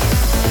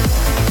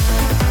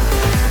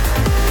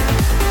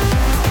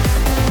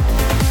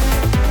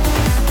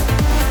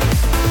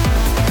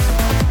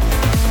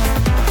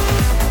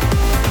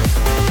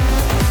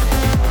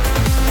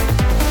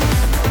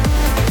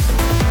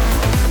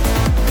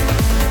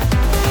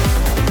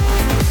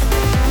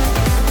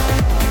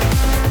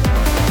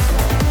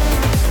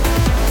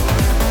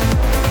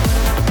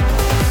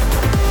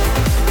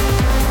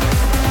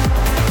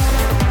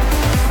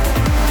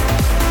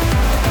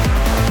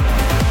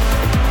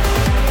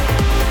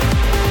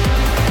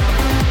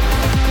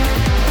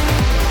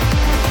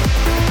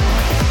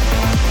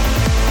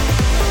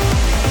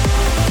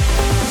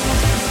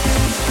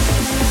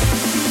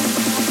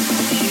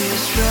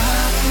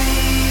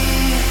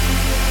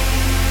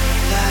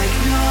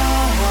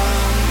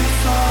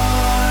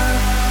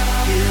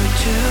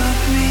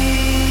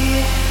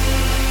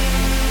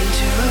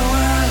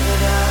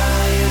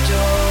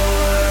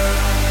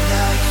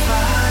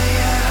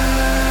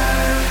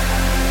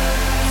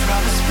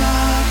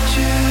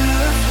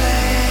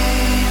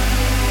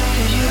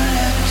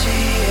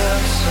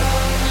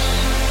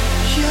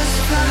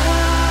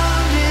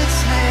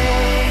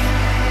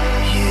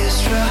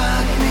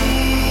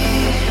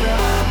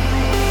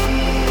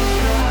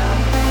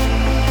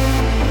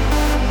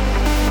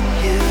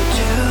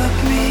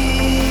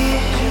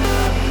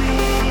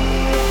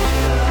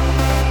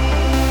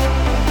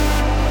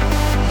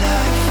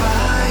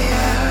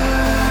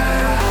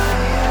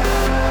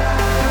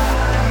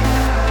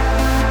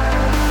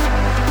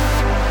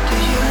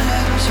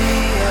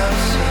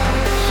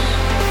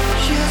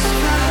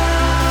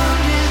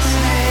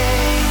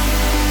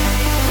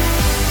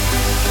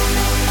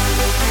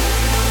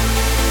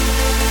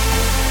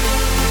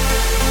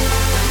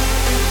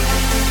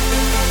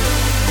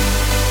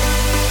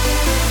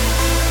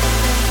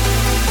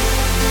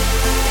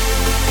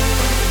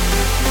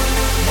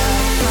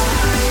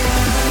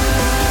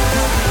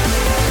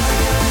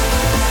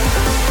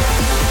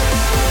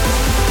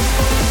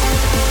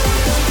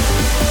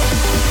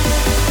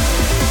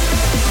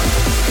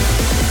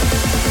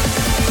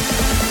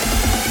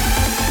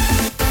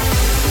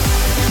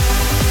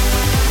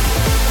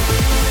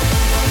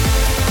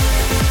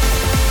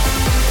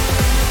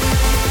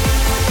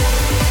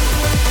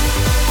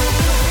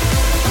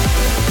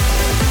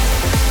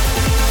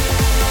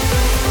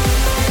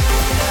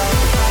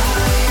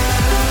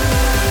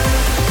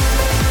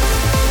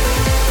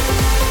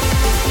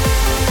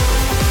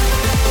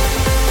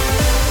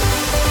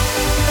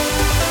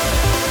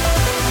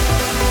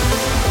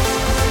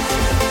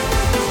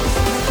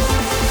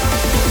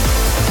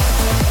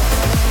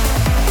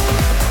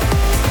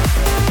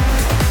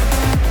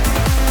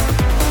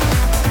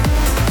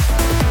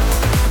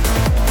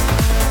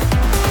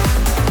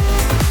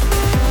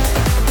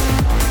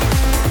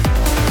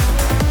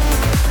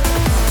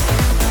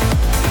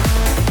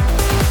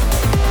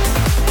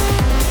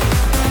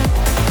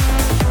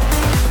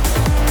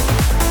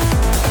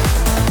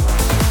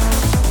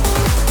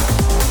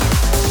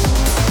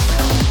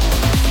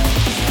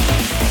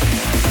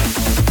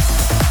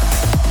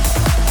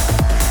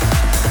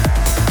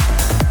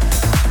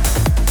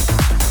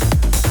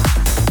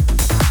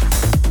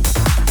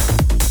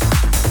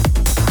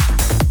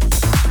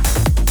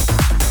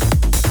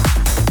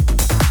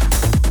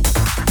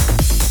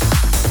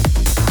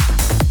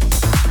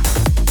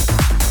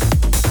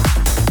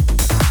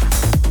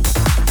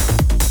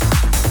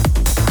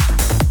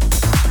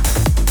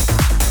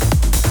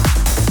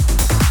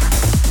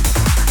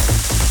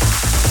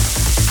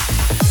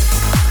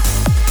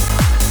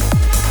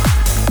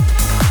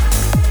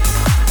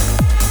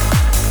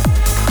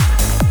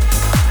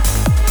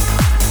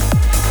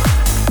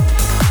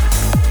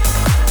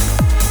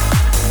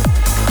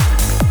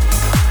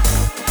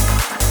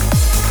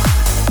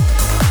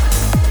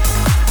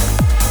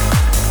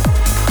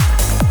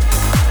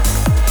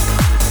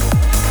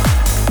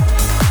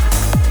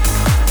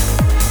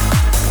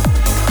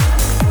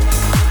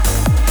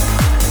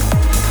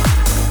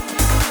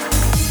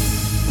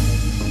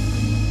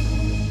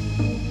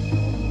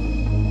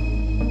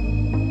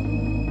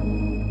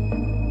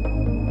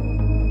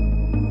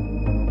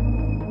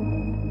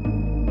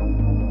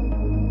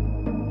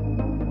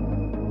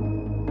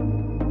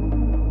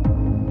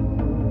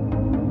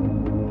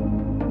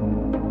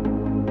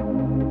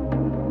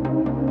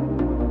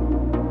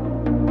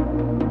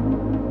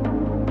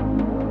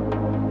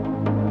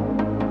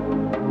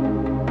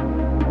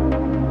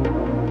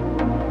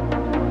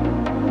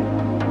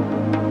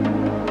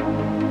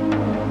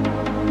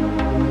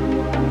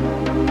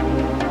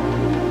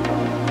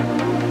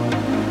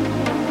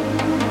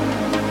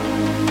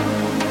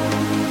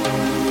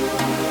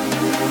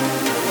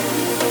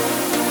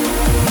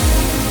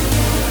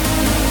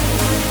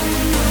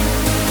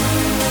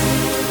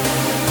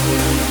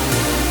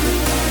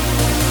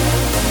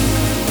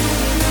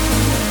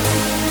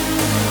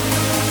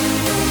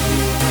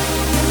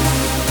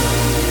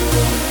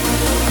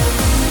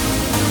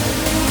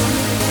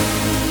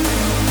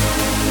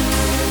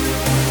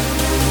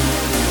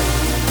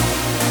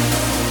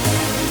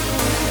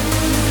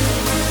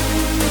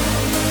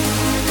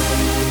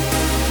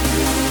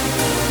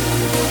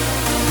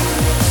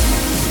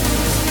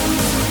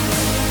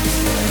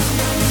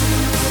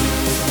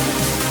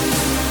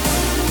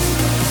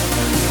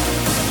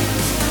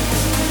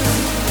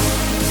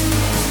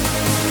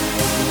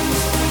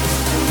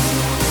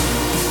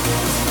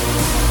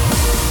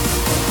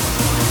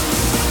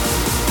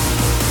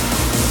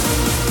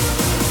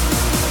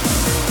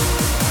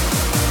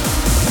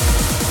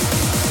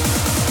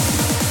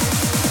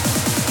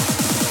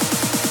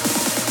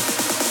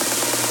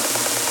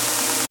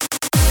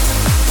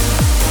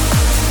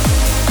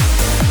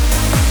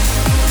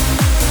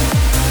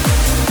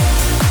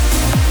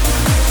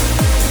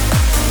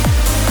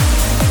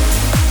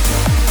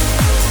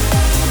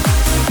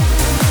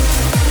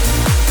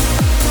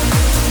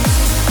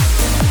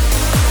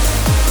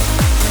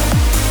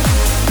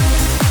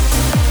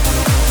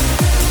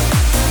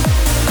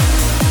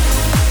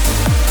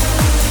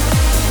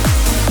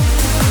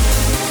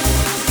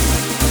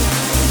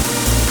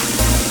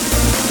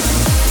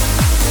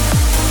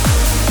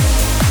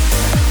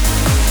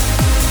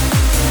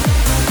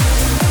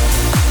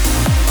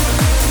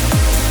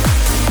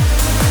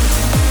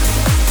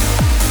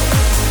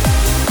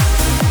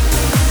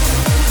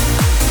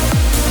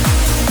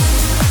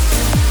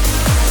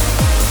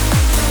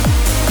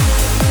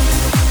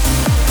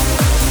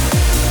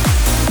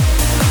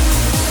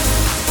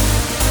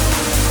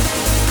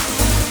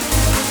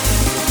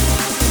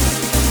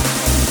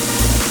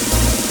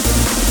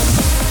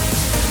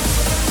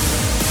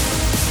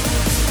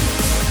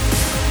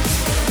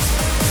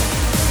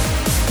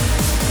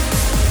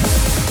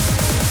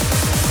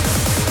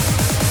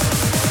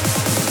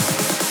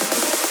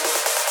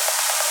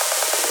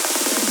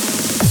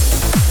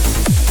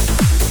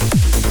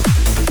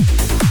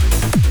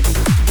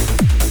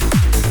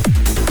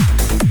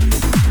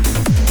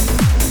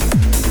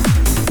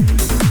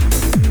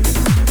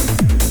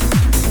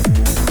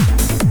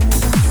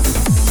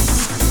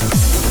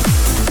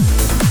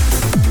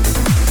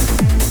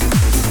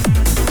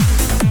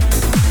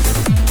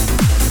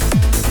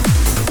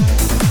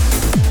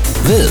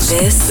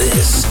 This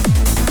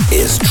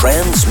is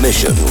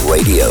Transmission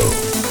Radio.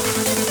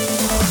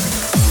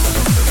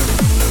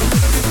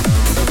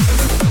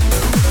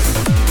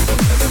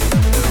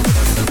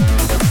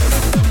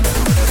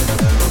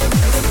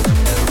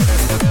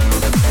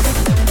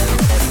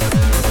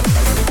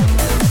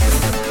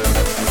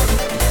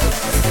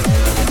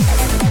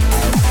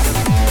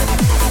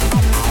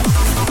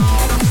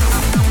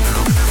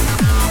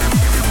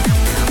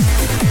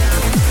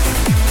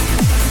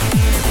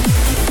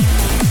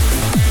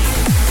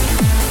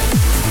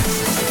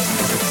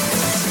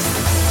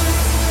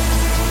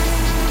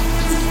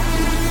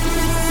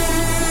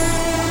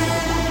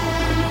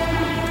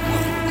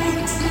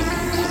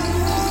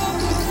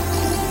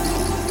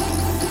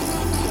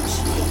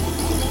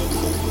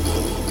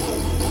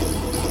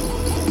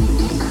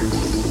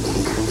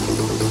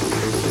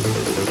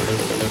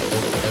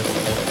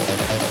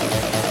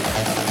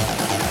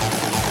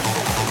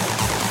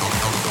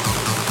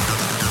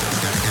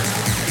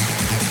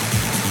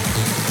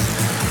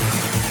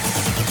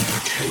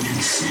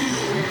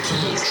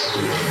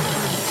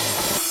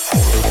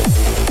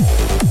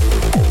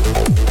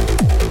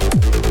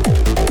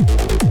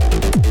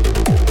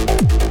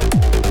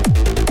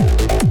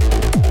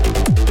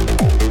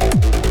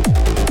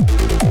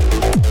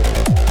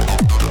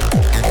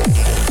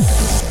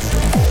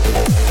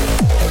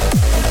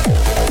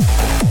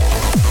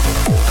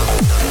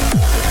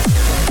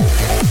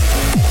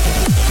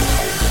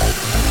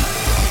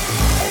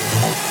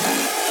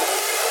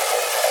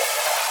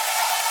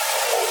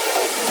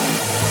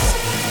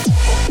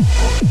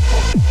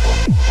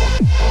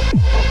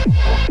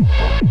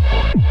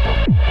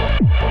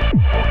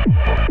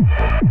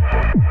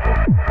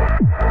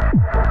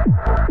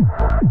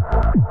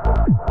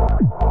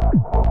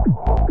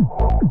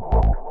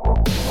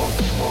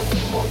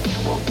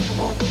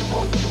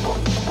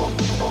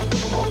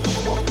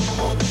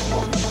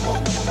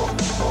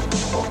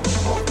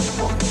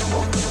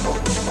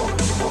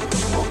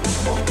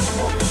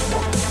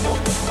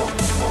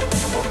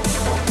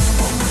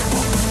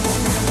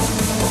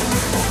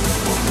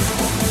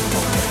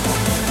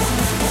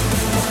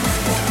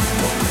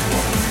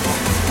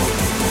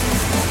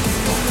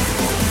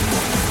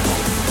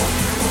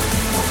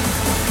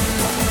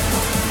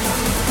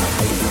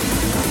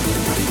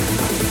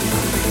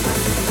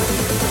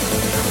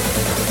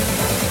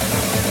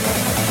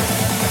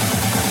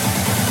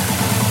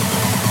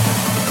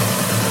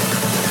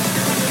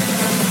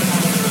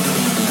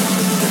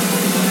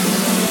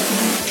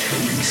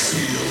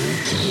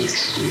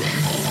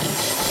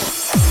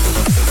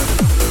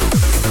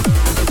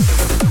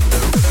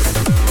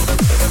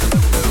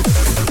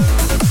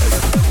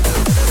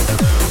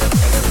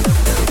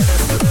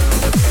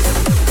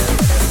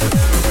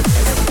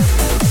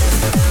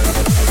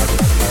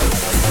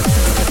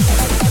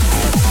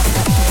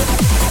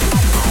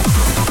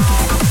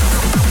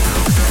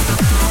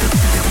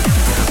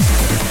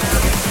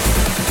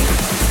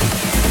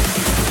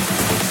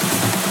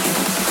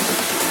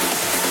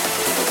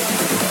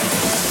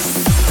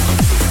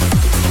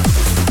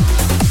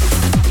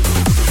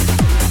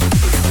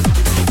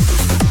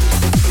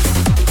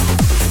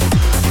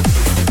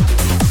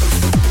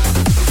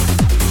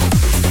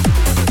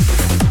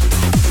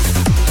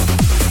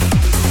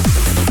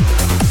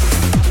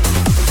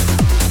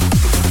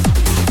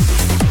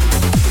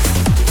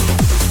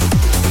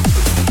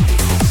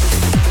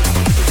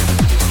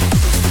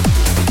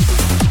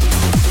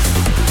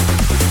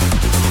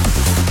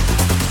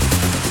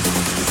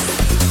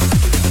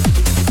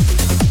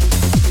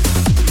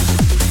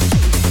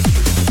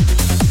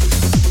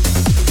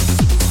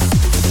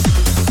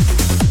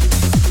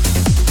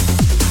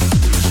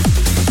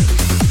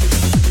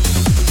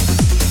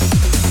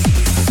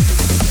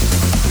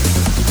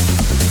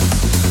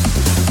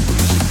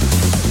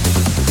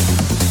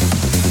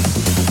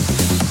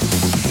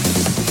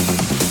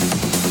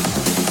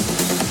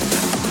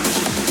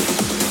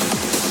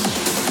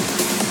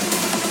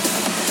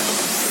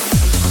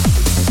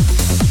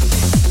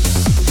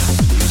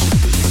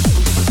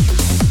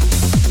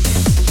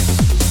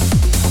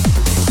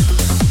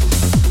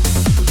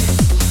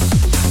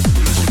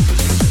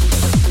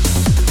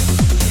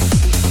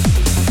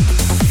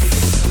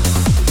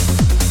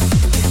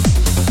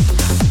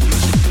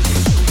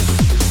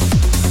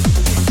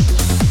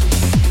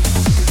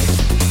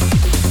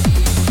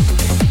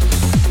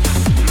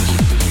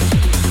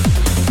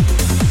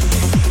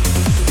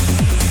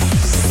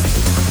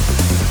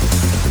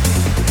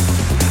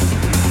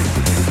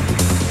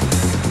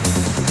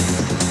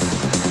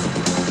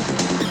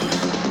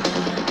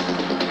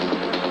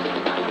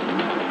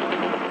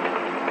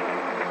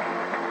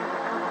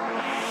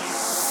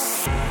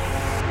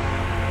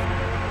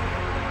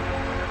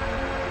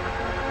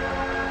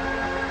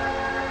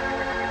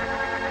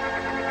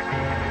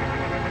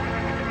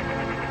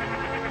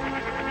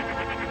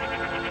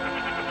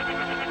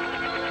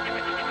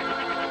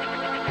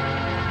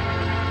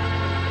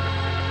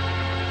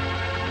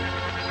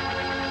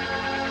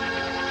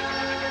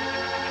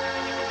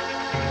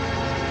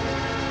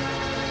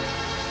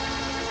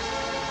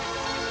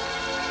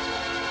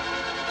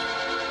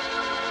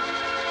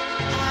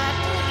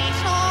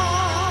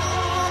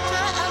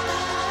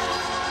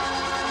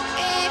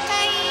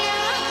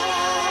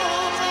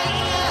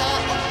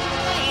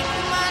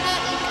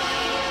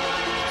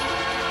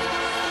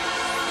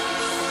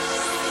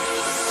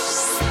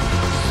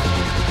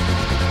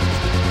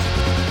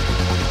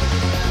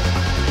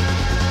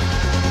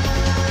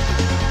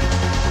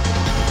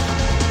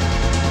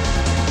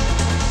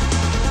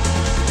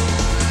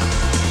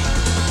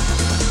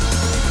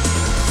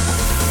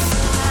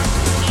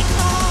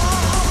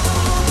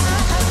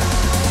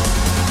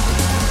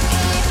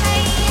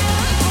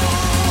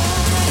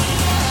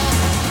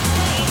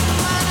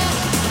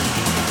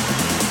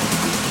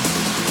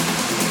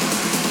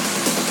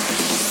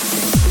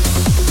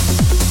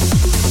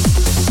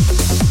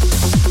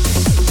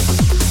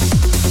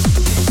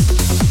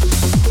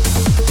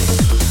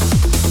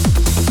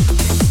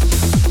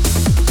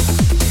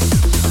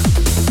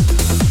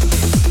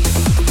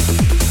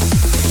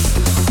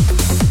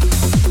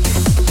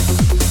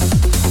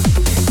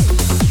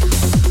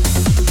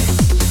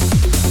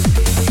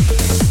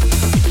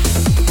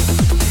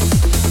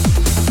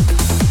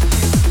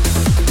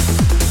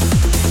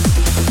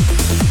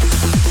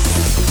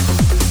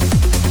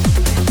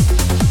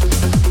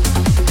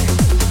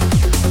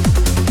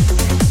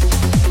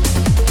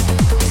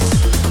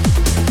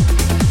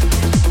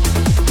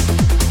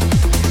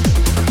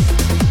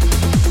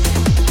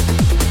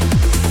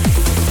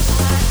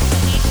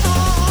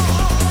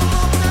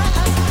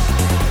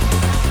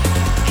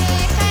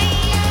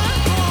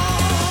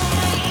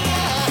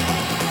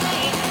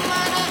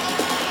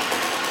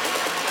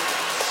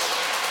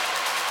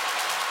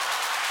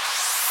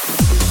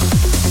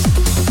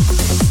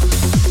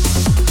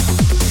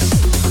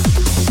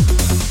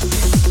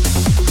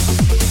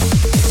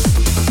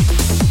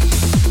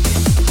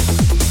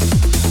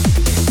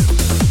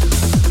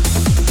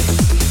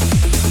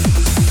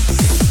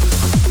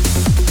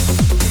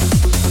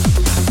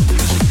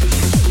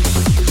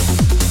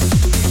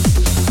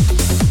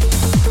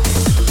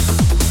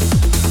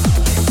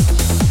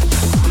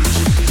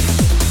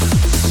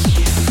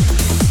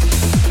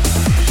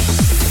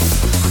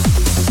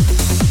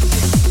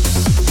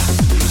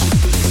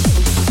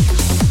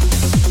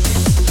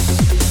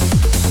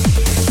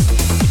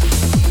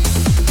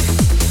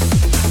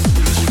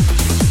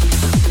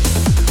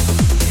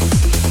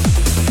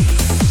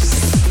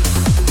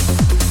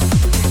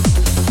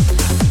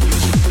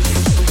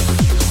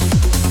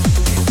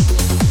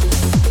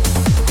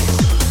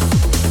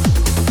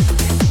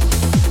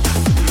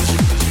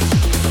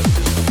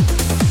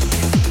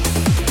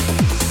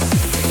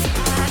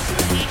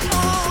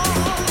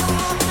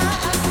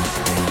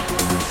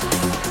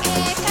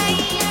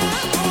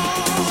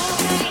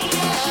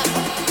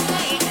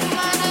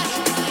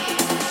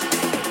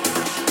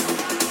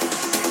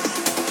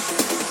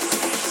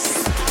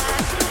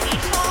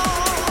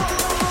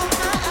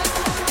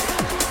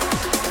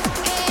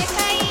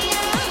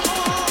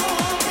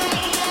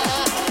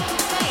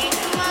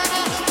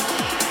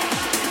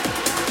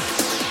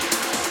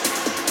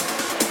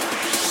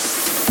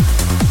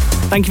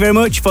 Thank you very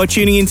much for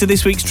tuning into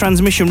this week's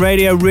Transmission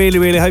Radio.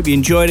 Really hope you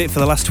enjoyed it.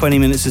 For the last 20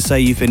 minutes or so,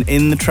 you've been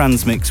in the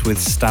Transmix with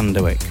Stan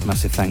Dewick.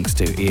 Massive thanks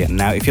to Ian.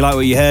 Now, if you like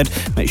what you heard,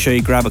 make sure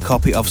you grab a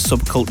copy of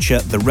Subculture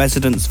The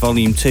Residents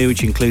Volume 2,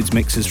 which includes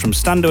mixes from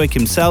Stan Dewick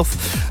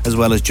himself, as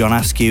well as John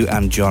Askew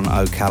and John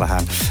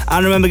O'Callaghan.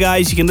 And remember,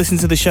 guys, you can listen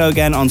to the show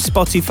again on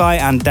Spotify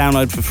and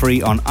download for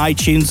free on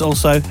iTunes.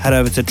 Also, head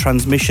over to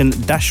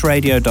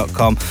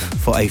transmission-radio.com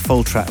for a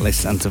full track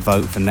list and to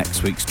vote for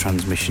next week's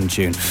Transmission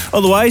tune.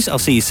 Otherwise, I'll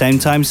see you same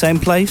time, same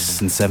place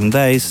in 7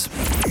 days.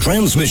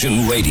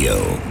 Transmission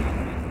Radio.